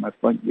flowers in my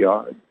front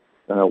yard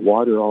that I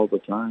water all the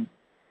time.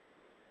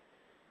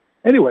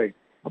 Anyway,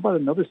 how about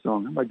another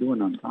song? How am I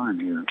doing on time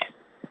here?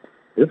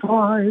 If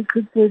I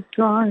could take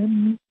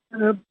time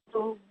in a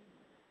boat,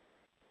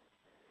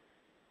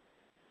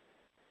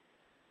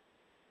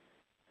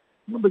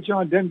 Remember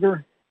John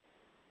Denver?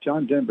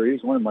 John Denver,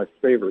 he's one of my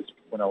favorites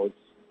when I was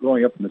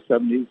growing up in the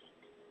 70s.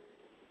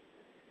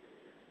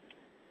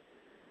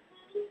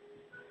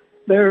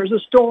 There's a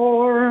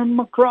storm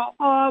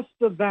across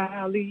the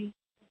valley.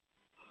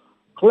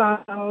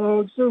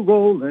 Clouds are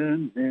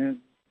rolling in.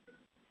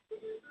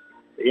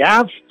 The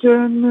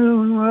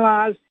afternoon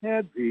lies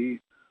heavy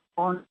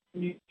on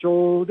your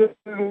shoulders.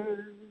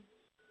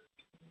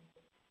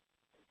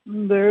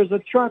 There's a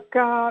truck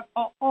out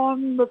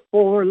on the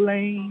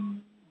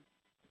 4-lane,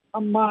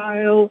 a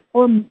mile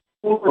or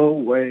more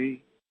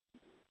away.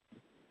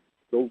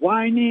 The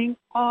whining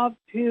of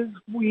his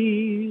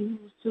wheels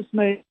just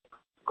makes it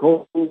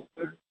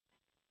colder.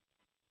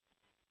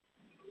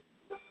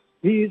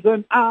 He's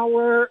an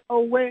hour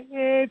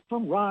away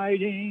from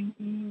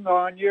riding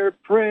on your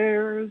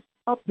prayers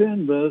up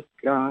in the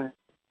sky.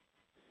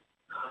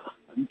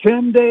 And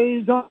 10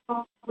 days on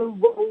the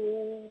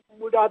road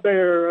are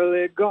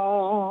barely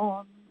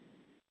gone.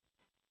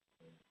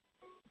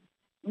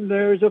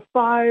 There's a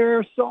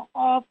fire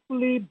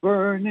softly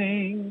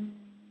burning.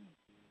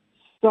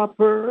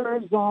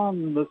 Supper's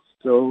on the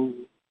stove.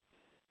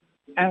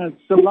 And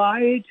it's the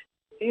light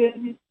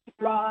in his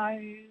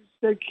eyes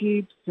that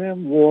keeps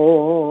him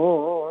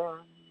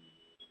warm.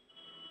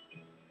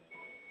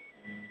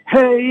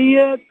 Hey,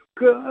 it's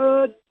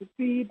good to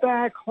be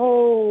back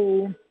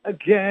home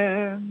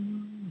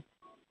again.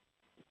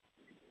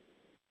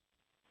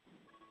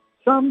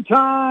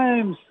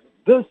 Sometimes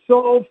this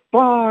old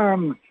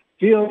farm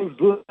feels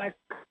like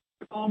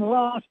a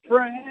lost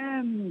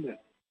friend.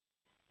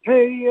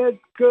 Hey,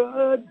 it's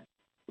good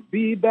to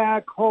be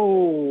back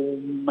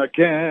home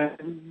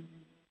again.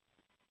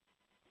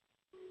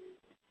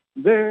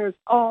 There's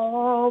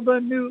all the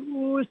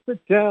news to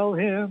tell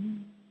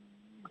him.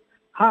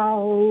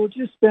 How'd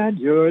you spend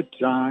your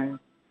time?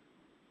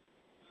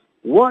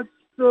 What's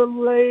the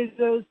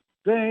latest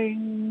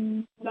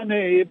thing the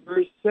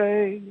neighbors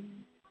say?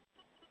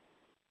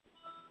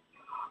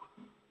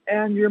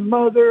 And your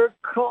mother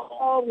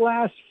called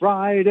last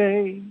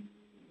Friday.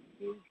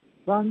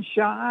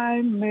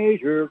 Sunshine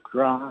made her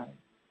cry.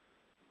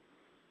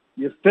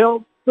 You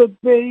felt the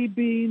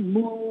baby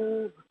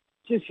move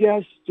just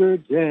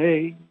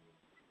yesterday.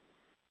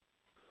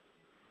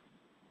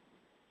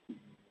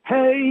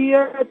 Hey,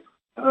 it's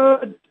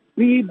good to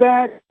be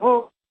back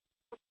home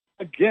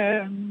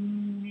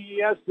again.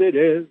 Yes, it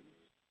is.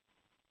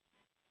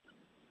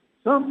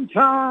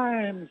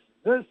 Sometimes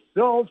this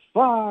old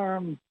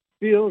farm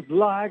feels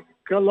like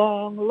a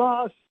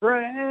long-lost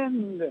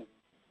friend.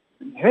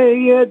 And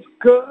hey, it's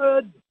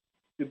good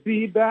to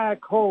be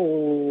back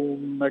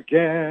home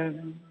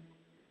again.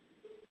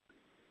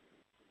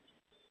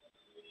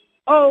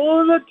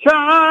 Oh, the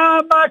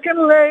time I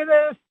can lay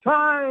this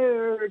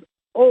tired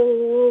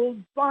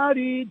old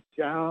body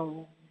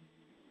down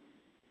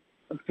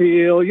and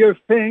feel your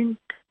fingers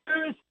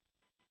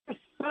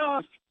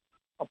soft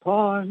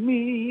upon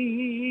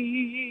me.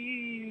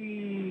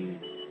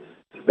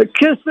 The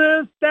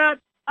kisses that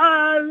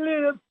I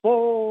live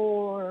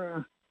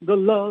for, the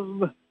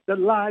love that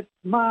lights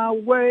my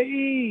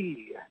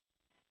way,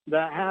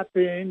 the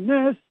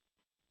happiness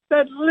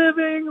that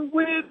living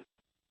with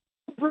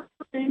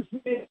brings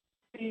me.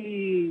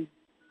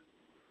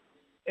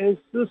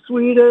 It's the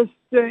sweetest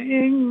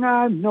thing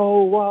I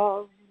know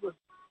of,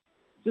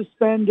 just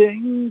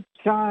spending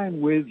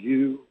time with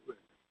you.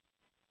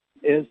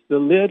 It's the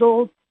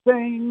little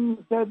things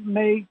that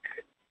make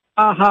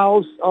a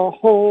house a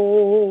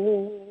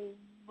home.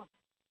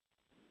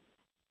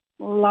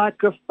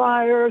 Like a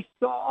fire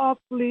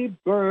softly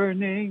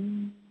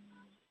burning,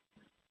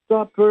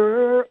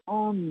 supper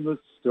on the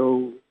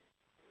stove.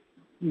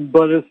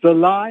 But it's the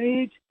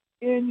light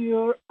in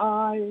your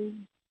eyes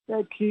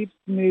that keeps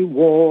me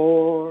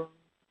warm.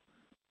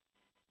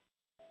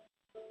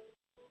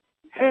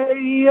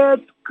 Hey,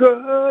 it's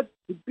good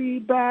to be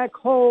back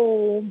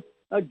home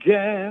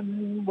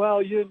again.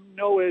 Well, you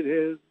know it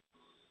is.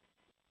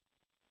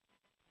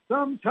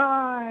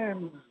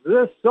 Sometimes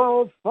this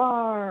old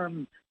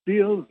farm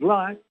feels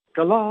like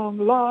a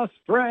long-lost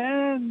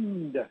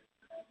friend.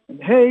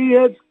 And hey,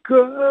 it's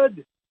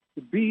good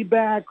to be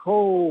back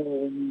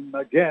home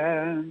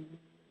again.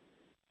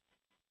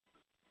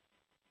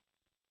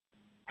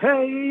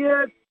 Hey,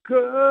 it's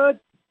good to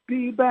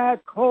be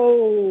back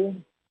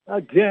home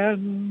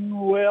again.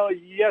 Well,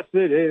 yes,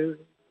 it is.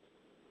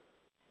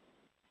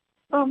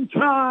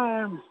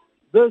 Sometimes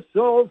this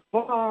old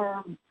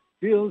farm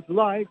feels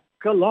like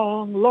a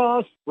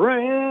long-lost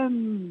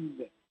friend.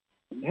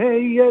 And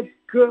hey, it's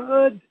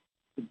good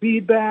to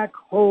be back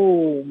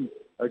home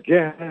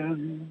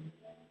again.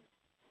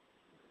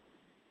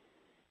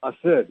 I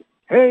said,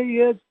 hey,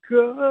 it's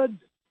good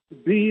to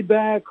be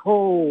back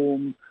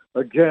home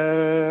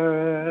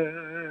again.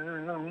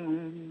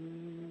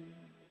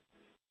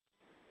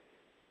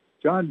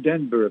 John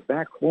Denver,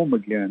 Back Home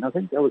Again. I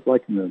think that was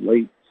like in the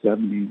late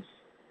 70s.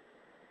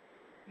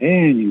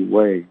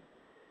 Anyway,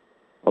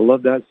 I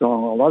love that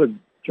song. A lot of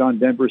John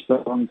Denver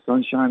songs,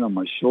 Sunshine on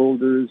My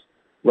Shoulders,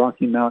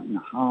 Rocky Mountain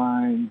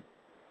High,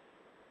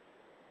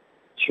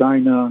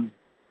 China,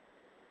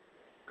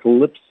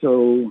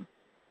 Calypso,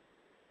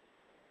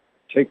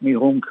 Take Me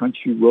Home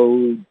Country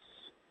Roads,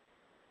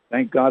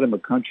 Thank God I'm a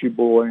Country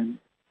Boy.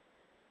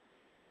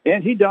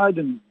 And he died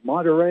in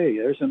Monterey.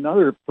 There's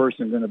another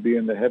person going to be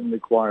in the heavenly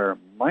choir.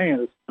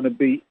 Man, it's going to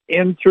be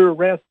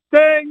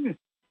interesting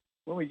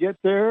when we get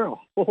there.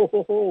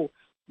 Oh,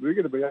 we're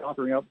going to be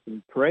offering up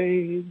some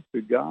praise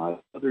to God,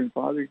 Mother and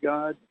Father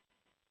God.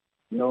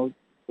 You know,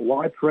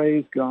 why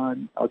praise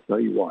God? I'll tell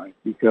you why.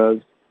 Because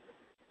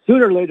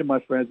sooner or later, my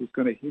friends, it's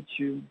going to hit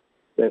you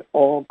that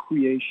all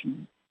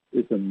creation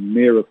is a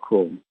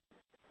miracle,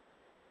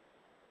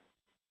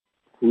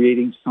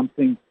 creating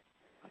something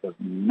out of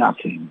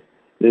nothing.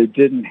 There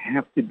didn't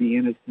have to be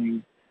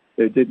anything.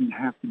 There didn't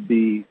have to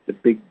be the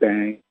Big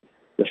Bang,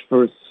 the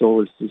first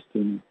solar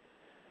system,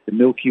 the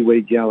Milky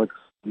Way galaxy,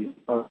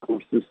 our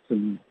solar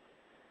system.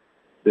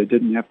 There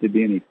didn't have to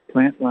be any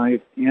plant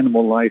life,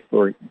 animal life,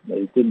 or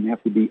it didn't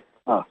have to be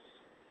us.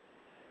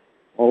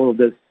 All of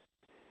this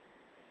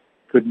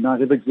could not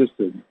have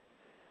existed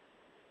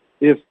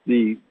if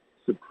the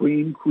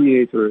Supreme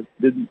Creator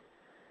didn't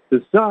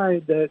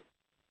decide that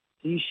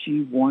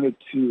she wanted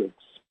to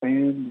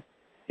expand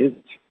his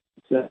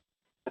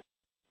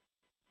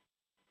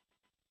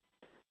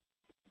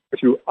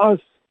through us.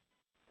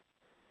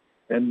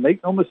 And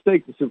make no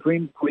mistake, the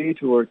Supreme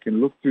Creator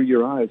can look through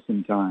your eyes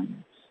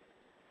sometimes.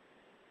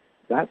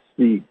 That's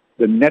the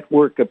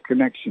network of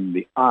connection,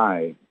 the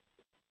eye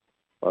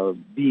of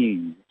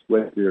beings,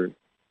 whether you're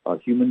a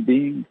human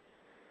being,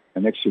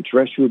 an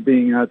extraterrestrial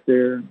being out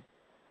there,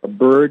 a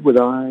bird with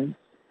eyes,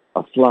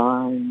 a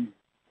fly,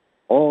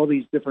 all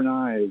these different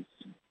eyes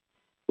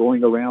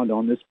going around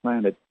on this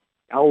planet,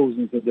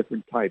 thousands of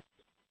different types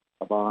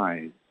of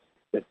eyes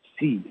that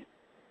see,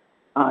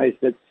 eyes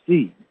that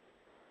see.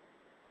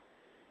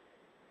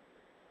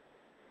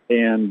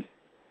 And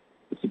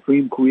the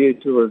Supreme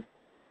Creator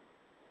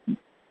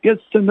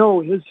gets to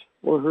know his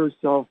or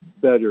herself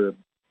better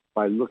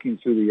by looking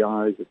through the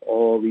eyes of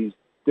all these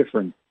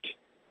different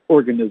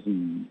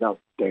organisms out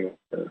there.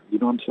 You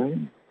know what I'm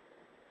saying?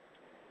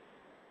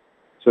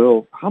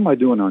 So how am I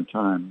doing on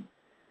time?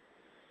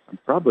 I'm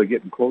probably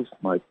getting close to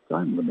my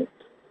time limit.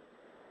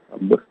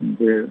 I'm looking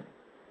there.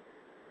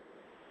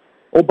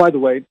 Oh, by the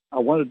way, I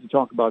wanted to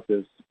talk about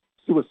this,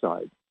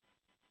 suicide.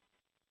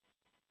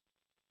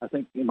 I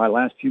think in my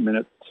last few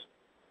minutes,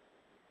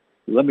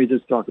 let me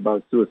just talk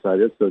about suicide.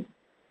 It's a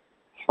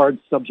hard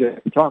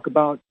subject to talk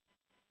about.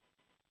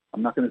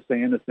 I'm not going to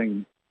say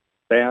anything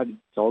bad.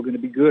 It's all going to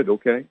be good,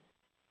 okay?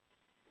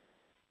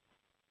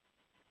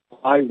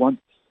 I once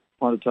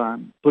upon a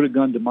time put a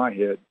gun to my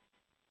head,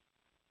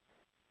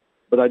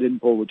 but I didn't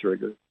pull the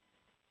trigger.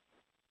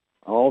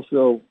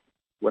 Also,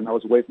 when I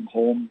was away from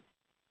home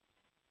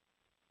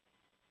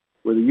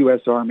with the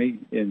U.S. Army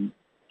in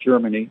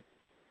Germany,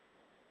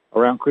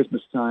 around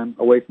Christmas time,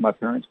 away from my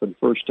parents for the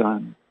first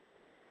time,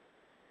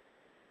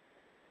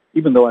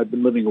 even though I'd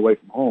been living away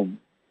from home,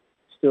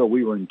 still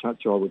we were in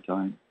touch all the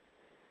time.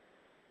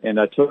 And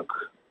I took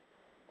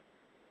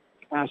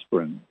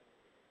aspirin.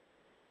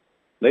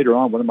 Later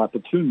on, one of my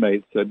platoon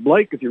mates said,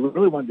 Blake, if you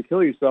really wanted to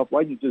kill yourself,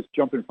 why didn't you just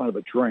jump in front of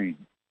a train?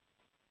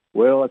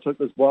 Well, I took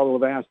this bottle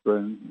of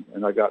aspirin,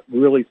 and I got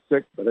really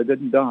sick, but I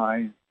didn't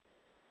die.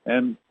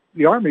 And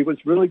the Army was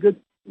really good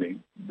to me.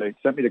 They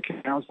sent me to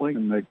counseling,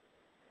 and they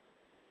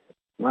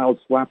loud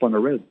slap on the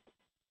wrist.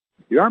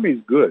 The Army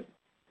is good.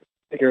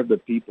 Take care of the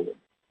people.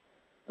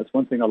 That's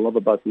one thing I love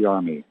about the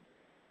Army.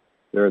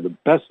 They're the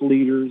best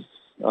leaders.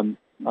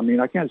 I mean,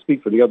 I can't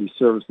speak for the other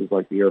services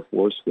like the Air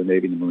Force, the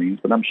Navy, and the Marines,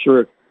 but I'm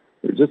sure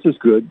they're just as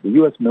good. The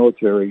U.S.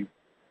 military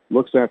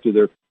looks after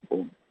their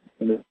people,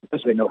 and the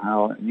best they know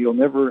how.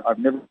 And I've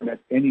never met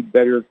any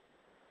better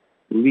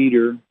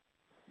leader,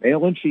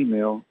 male and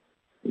female,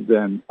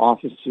 than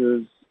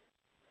officers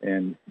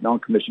and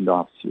non-commissioned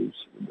officers.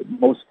 The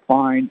most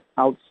fine,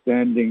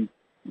 outstanding,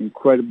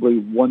 incredibly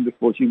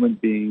wonderful human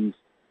beings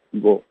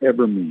you will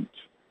ever meet.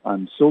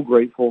 I'm so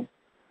grateful,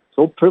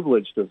 so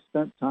privileged to have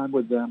spent time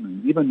with them.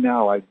 And even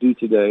now, I do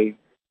today.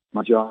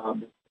 My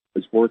job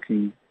is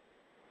working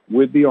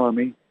with the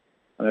Army.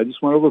 And I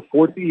just went over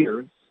 40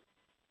 years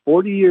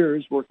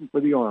working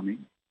for the Army.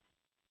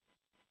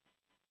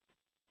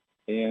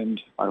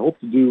 And I hope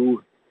to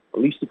do at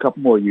least a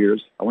couple more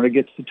years. I want to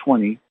get to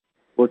 20,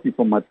 working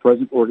for my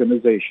present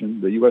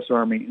organization, the U.S.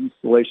 Army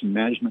Installation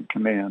Management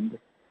Command.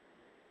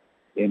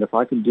 And if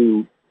I can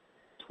do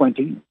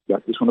 20,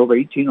 got this one over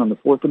 18 on the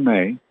 4th of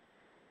May,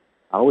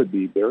 I would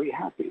be very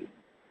happy.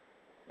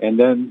 And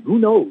then who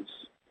knows,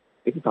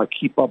 if I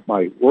keep up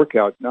my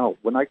workout. Now,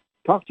 when I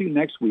talk to you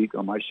next week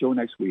on my show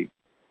next week,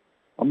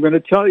 I'm going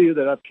to tell you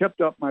that I've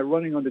kept up my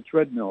running on the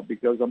treadmill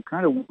because I'm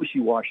kind of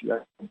wishy-washy.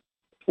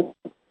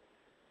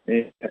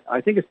 And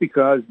I think it's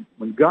because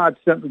when God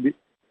sent me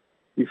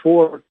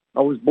before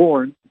I was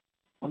born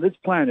on this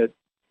planet,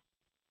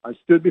 I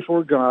stood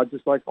before God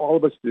just like all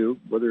of us do,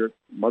 whether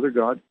Mother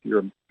God, if you're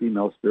a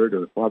female spirit,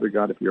 or Father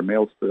God, if you're a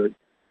male spirit.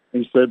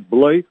 And he said,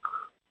 Blake,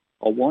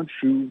 I want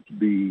you to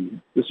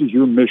be, this is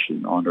your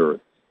mission on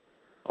earth.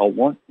 I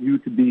want you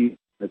to be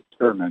an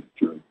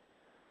experimenter,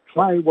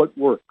 Try what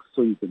works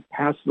so you can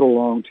pass it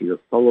along to your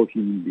fellow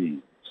human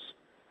beings.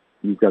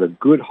 You've got a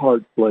good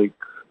heart, Blake.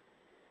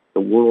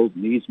 The world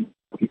needs more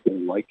people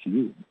like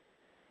you.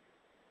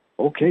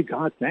 Okay,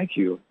 God, thank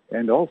you.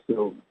 And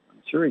also,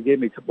 I'm sure he gave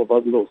me a couple of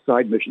other little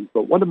side missions,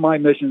 but one of my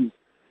missions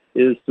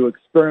is to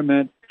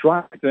experiment,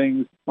 try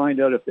things, find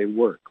out if they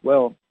work.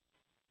 Well,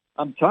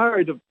 I'm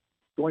tired of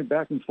going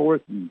back and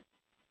forth and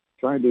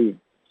trying to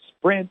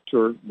sprint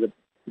or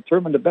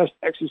determine the best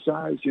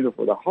exercise,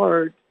 for the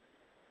heart,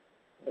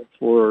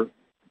 for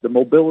the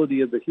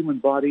mobility of the human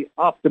body,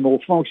 optimal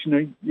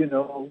functioning,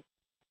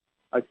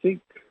 I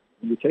think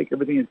when you take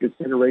everything into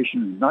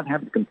consideration and not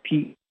having to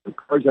compete with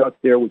cars out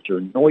there which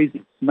are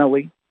noisy,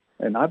 smelly,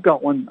 and I've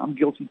got one, I'm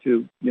guilty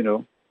too,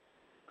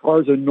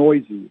 cars are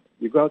noisy.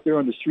 You go out there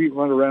on the street,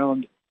 run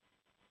around,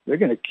 they're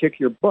going to kick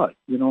your butt.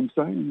 You know what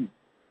I'm saying?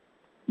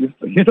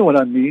 You know what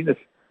I mean?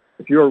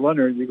 If you're a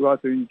runner and you go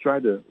out there and you try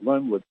to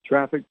run with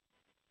traffic,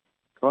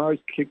 cars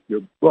kick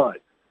your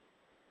butt.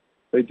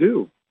 They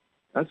do.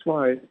 That's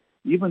why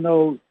even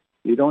though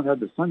you don't have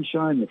the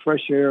sunshine, the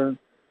fresh air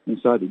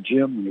inside the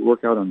gym when you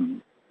work out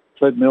on a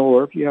treadmill,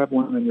 or if you have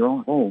one in your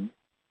own home,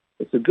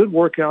 it's a good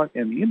workout,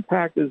 and the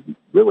impact is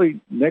really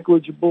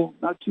negligible,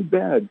 not too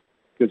bad,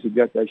 because you've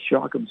got that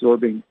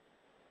shock-absorbing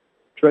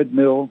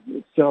treadmill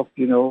itself,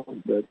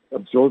 that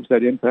absorbs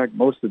that impact,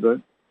 most of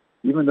it,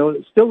 even though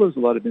it still has a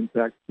lot of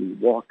impact to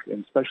walk,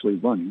 and especially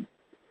running.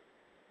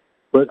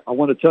 But I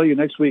want to tell you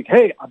next week,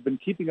 hey, I've been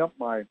keeping up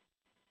my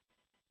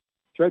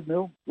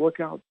treadmill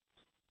workout,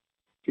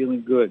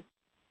 feeling good.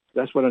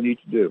 That's what I need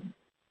to do.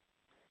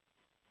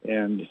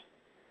 And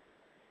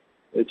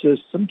it's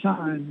just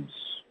sometimes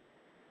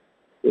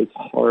it's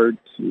hard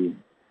to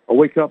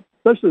wake up,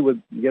 especially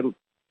when you get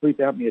sleep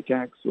apnea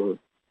attacks or,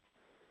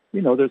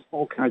 there's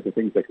all kinds of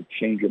things that could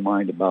change your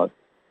mind about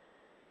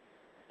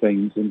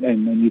things. And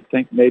then you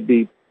think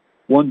maybe,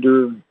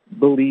 wonder,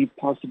 believe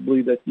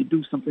possibly that you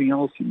do something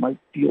else, you might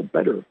feel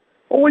better.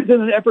 Always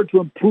in an effort to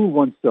improve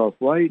oneself,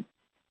 right?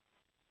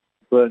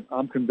 But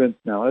I'm convinced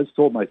now. I just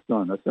told my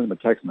son, I sent him a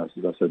text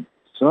message. I said,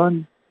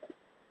 son,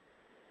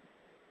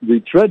 the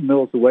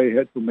treadmill is the way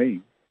ahead for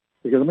me,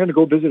 because I'm going to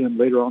go visit him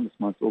later on this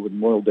month over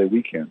Memorial Day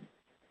weekend.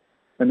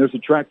 And there's a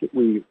track that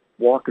we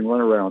walk and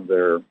run around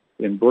there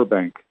in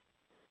Burbank,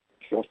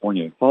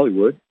 California,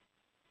 Hollywood.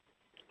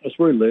 That's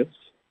where he lives.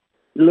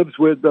 He lives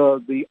with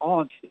the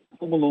aunt,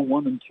 Home Alone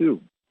 1 and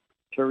 2,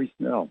 Terry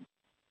Snell.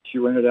 She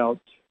rented out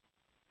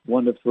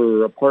one of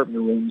her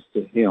apartment rooms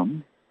to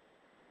him.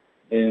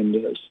 And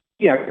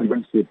she actually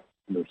rents it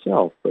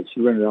herself, but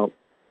she rented out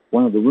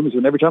one of the rooms.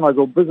 And every time I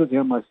go visit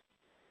him,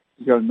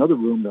 he's got another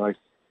room that I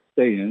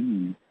stay in.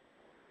 And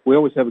we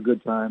always have a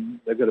good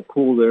time. They've got a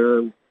pool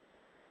there.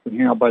 We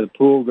hang out by the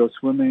pool, go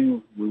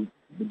swimming. We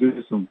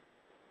do some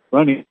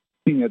running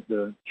at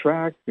the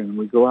track, and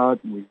we go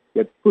out and we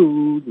get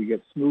food, we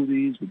get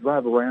smoothies, we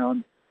drive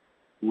around,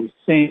 we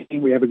sing,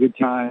 we have a good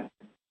time.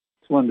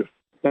 It's wonderful.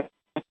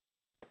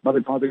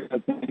 Mother, Father, I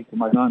thank for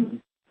my son.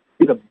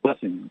 He's a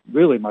blessing,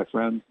 really, my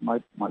friends.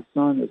 My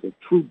son is a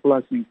true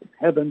blessing from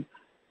heaven,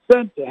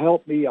 sent to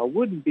help me. I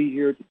wouldn't be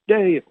here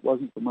today if it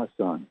wasn't for my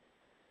son.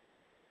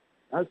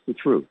 That's the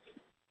truth.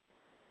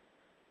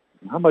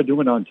 How am I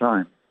doing on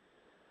time?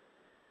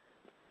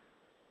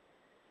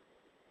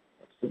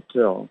 Let's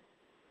tell.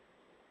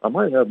 I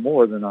might have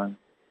more than let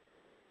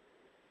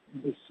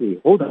me see.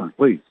 Hold on,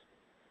 please.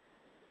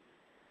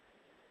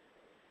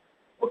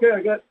 Okay,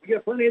 I got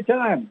plenty of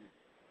time.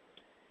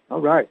 All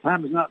right,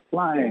 time is not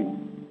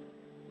flying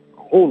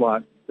a whole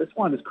lot. This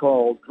one is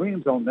called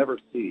Dreams I'll Never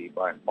See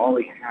by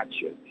Molly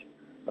Hatchet,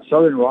 a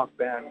southern rock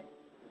band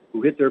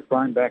who hit their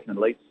prime back in the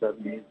late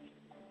 70s.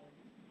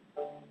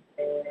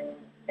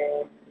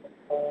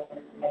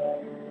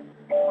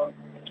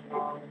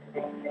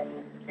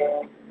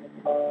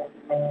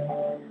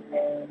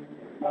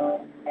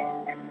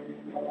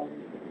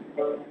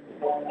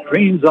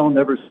 Dreams I'll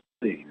never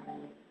see.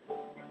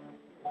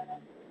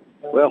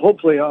 Well,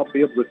 hopefully I'll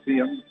be able to see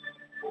them.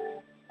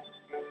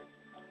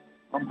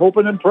 I'm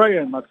hoping and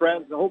praying, my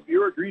friends. I hope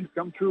your dreams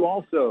come true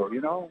also,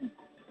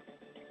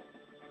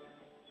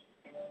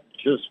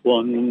 Just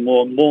one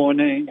more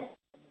morning.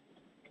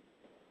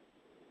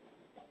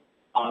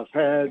 I've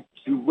had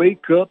to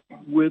wake up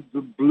with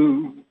the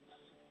blues.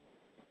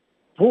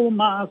 Pull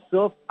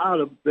myself out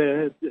of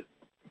bed.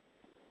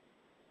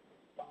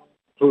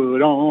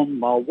 Put on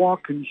my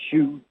walking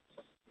shoes.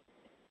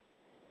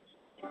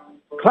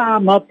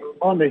 Climb up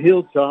on the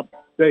hilltop,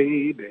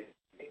 baby,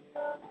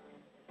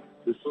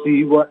 to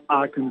see what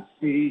I can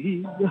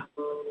see.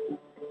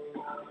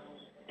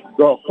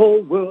 The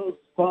whole world's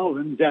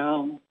falling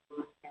down,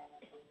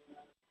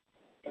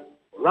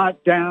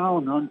 right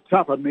down on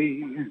top of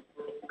me,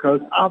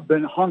 'cause I've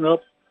been hung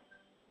up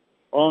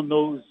on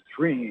those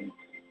dreams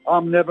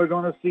I'm never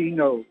gonna see,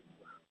 no.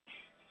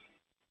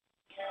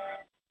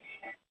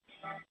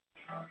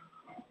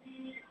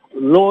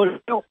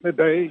 Lord help me,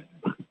 babe.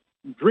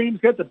 Dreams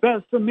get the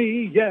best of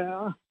me,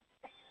 yeah.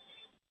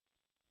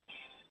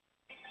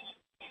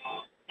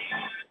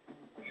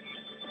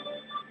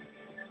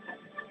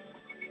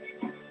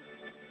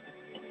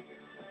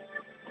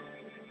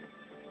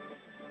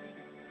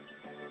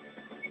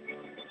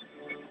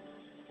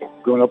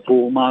 Gonna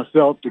pull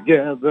myself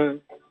together,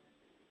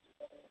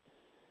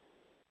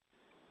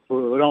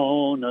 put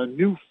on a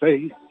new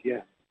face,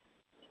 yeah.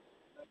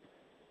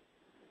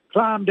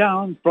 Climb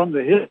down from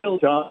the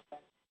hilltop,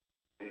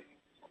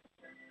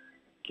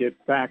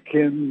 get back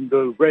in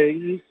the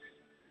race,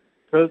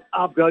 'cause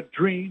I've got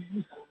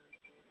dreams,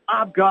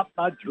 I've got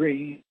my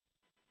dreams.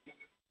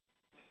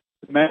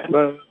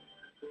 Remember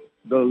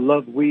the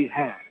love we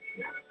had.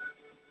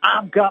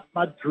 I've got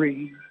my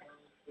dreams,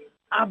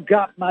 I've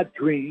got my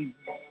dreams,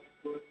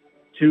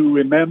 to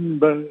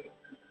remember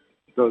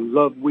the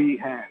love we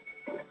had.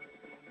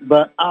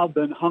 But I've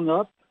been hung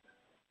up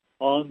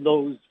on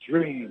those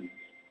dreams.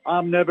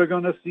 I'm never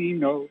gonna see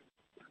no.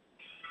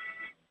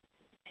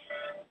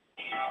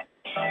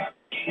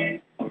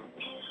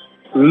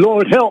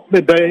 Lord help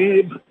me,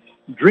 babe.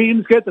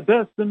 Dreams get the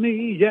best of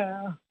me,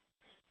 yeah.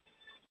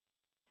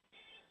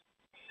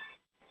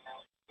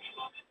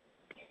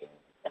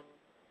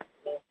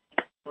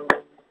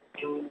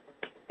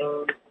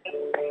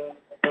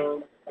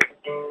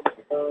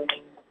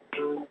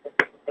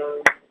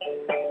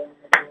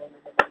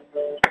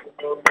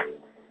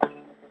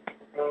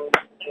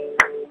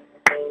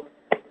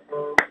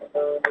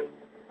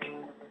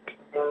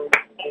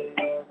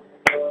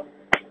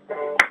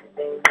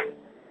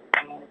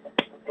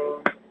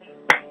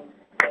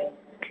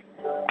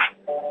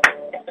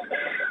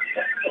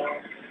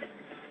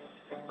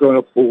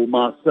 Gonna pull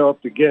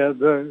myself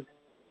together,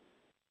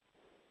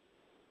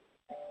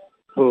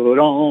 put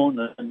on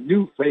a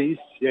new face,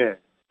 yeah.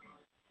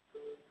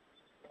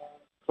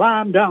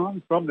 Climb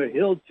down from the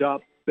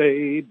hilltop,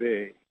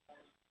 baby.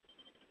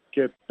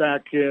 Get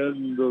back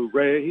in the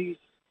race,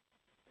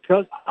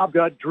 'cause I've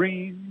got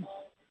dreams,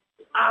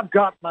 I've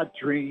got my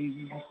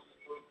dreams,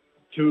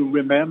 to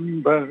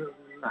remember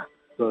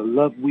the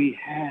love we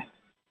had.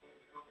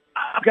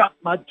 I've got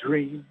my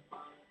dreams,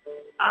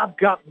 I've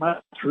got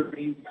my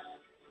dreams,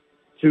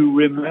 to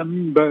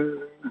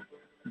remember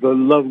the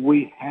love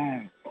we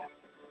had.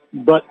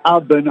 But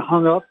I've been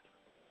hung up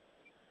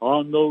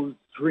on those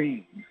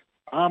dreams.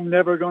 I'm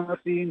never gonna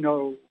see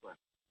no.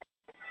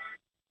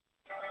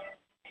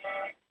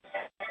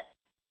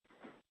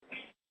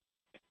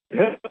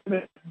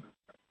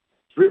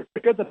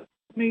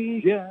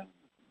 Me, yeah.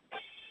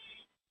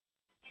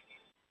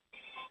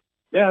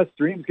 Yes,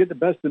 dreams get the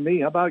best of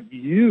me. How about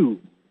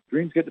you?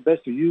 Dreams get the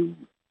best of you.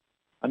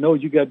 I know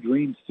you got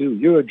dreams too.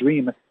 You're a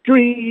dreamer.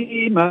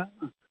 Dreamer.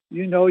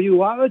 You know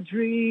you are a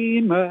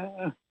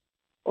dreamer.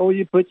 Oh,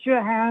 you put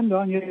your hand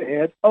on your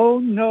head. Oh,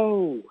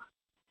 no.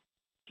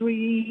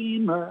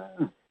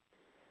 Dreamer.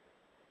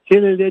 She's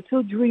a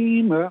little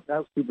dreamer. That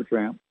was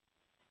Supertramp.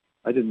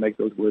 I didn't make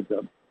those words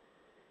up.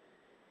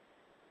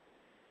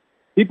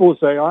 People will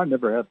say, I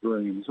never have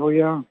dreams. Oh,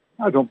 yeah?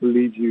 I don't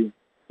believe you.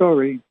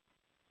 Sorry.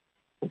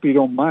 Hope you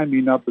don't mind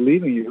me not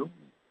believing you.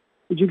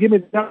 Would you give me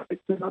the right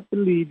to not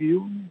believe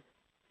you?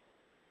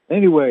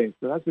 Anyway,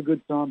 so that's a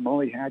good song,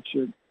 Molly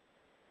Hatchet.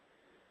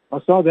 I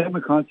saw them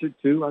in concert,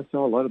 too. I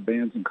saw a lot of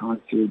bands in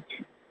concert.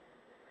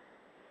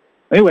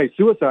 Anyway,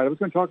 suicide. I was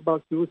going to talk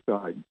about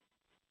suicide.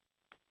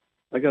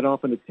 I got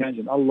off on a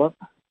tangent.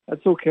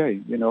 That's okay.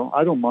 You know,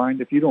 I don't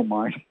mind if you don't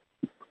mind.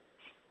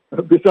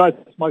 Besides,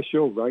 it's my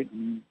show, right?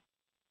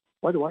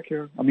 Why do I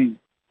care? I mean,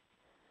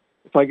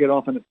 if I get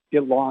off and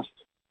get lost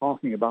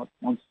talking about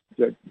one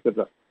subject,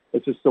 because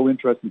it's just so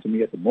interesting to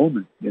me at the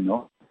moment, you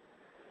know.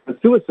 But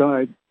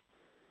suicide,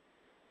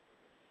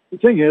 the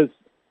thing is,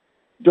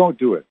 don't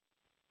do it.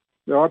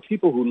 There are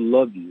people who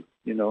love you,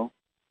 you know.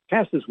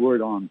 Pass this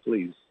word on,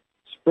 please.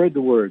 Spread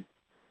the word.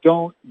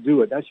 Don't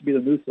do it. That should be the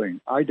new thing.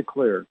 I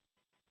declare.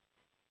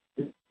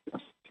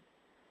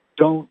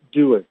 Don't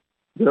do it.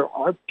 There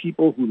are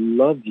people who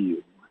love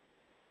you.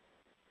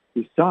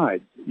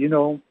 Besides, you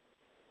know,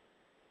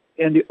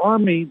 in the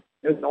Army,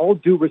 in all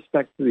due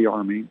respect to the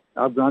Army,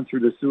 I've gone through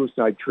the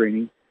suicide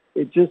training.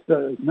 It just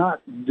does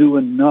not do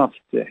enough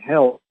to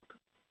help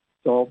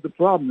solve the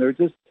problem. There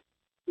just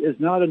is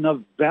not enough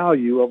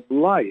value of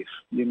life,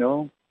 you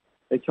know.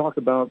 They talk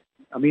about,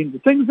 I mean, the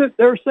things that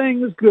they're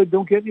saying is good,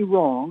 don't get me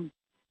wrong,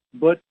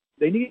 but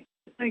they need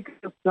to think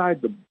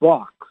outside the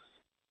box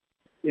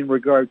in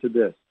regard to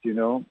this, you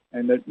know,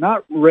 and they're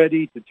not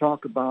ready to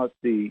talk about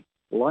the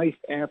life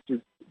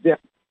after death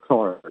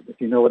card,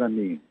 if you know what I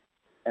mean.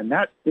 And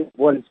that's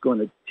what it's going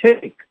to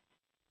take.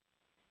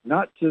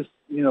 Not just,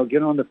 you know,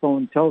 get on the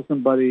phone, tell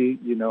somebody,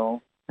 you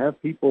know,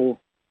 have people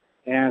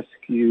ask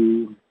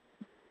you,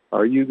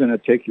 are you going to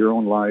take your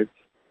own life?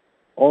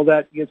 All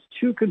that gets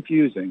too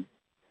confusing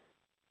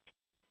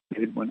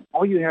when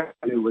all you have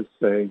to do is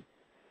say,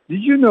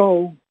 did you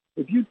know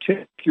if you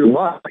take your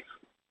life,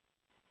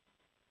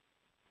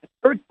 it's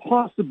very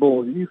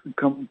possible you could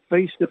come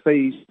face to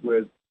face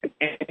with an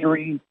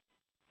angry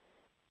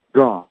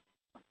God,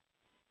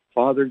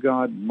 Father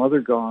God,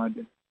 Mother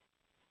God,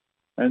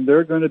 and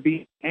they're going to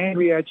be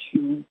angry at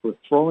you for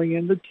throwing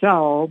in the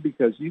towel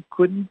because you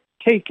couldn't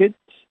take it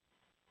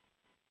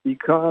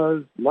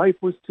because life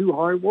was too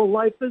hard. Well,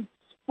 life is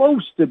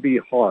supposed to be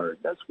hard.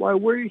 That's why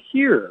we're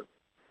here.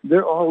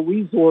 There are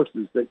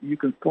resources that you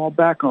can fall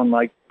back on,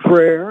 like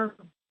prayer,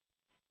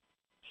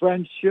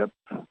 friendship,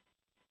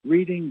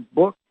 reading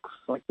books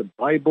like the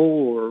Bible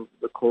or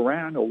the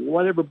Quran or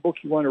whatever book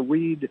you want to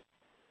read.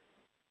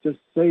 Just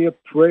say a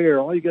prayer.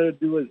 All you got to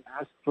do is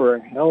ask for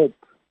help.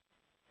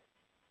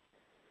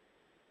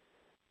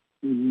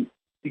 You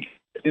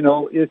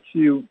know, if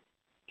you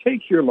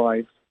take your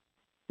life,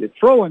 you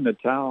throw in the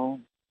towel,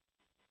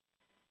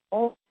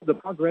 all the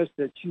progress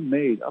that you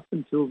made up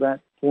until that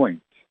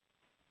point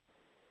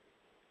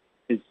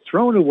is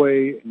thrown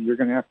away, and you're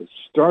going to have to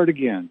start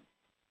again.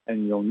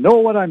 And you'll know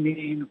what I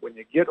mean when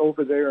you get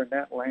over there in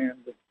that land.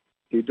 If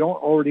you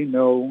don't already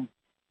know,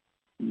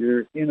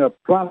 you're in a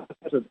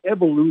process of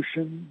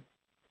evolution,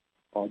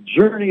 a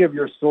journey of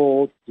your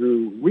soul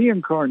through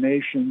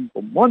reincarnation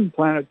from one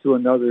planet to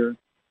another.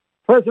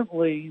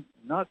 Presently,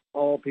 not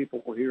all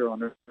people here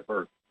on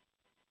Earth.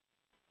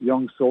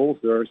 Young souls,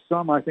 there are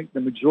some, I think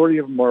the majority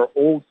of them are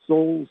old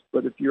souls,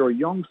 but if you're a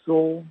young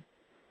soul,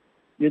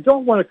 you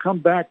don't want to come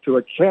back to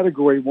a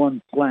Category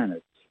 1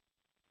 planet,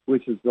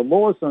 which is the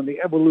lowest on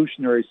the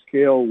evolutionary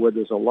scale where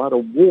there's a lot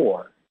of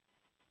war,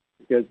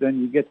 because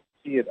then you get to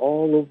see it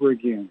all over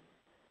again.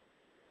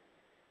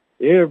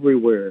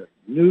 Everywhere,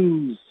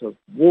 news of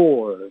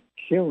war and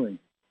killing,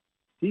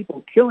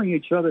 people killing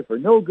each other for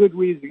no good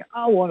reason.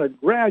 I want to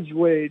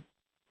graduate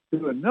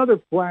to another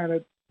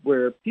planet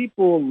where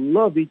people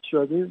love each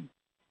other,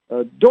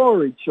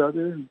 adore each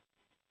other,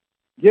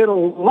 get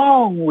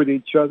along with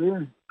each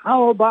other.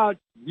 How about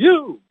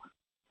you?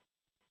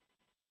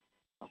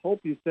 I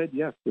hope you said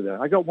yes to that.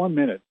 I got 1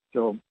 minute.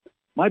 So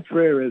my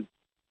prayer is,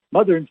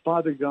 Mother and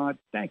Father God,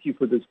 thank you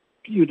for this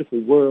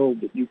beautiful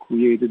world that you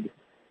created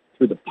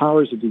through the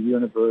powers of the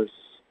universe.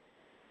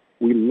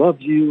 We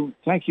love you.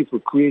 Thank you for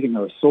creating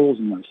our souls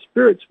and our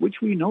spirits,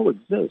 which we know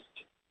exist,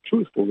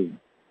 truthfully.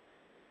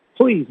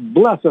 Please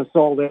bless us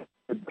all,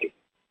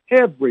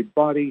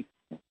 everybody.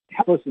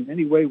 Help us in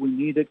any way we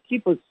need it.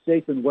 Keep us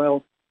safe and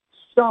well.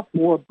 Stop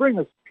war. Bring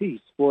us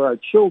peace for our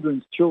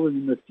children's children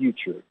in the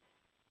future.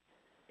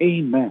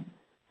 Amen.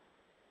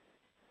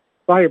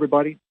 Bye,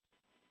 everybody.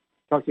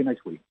 Talk to you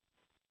next week.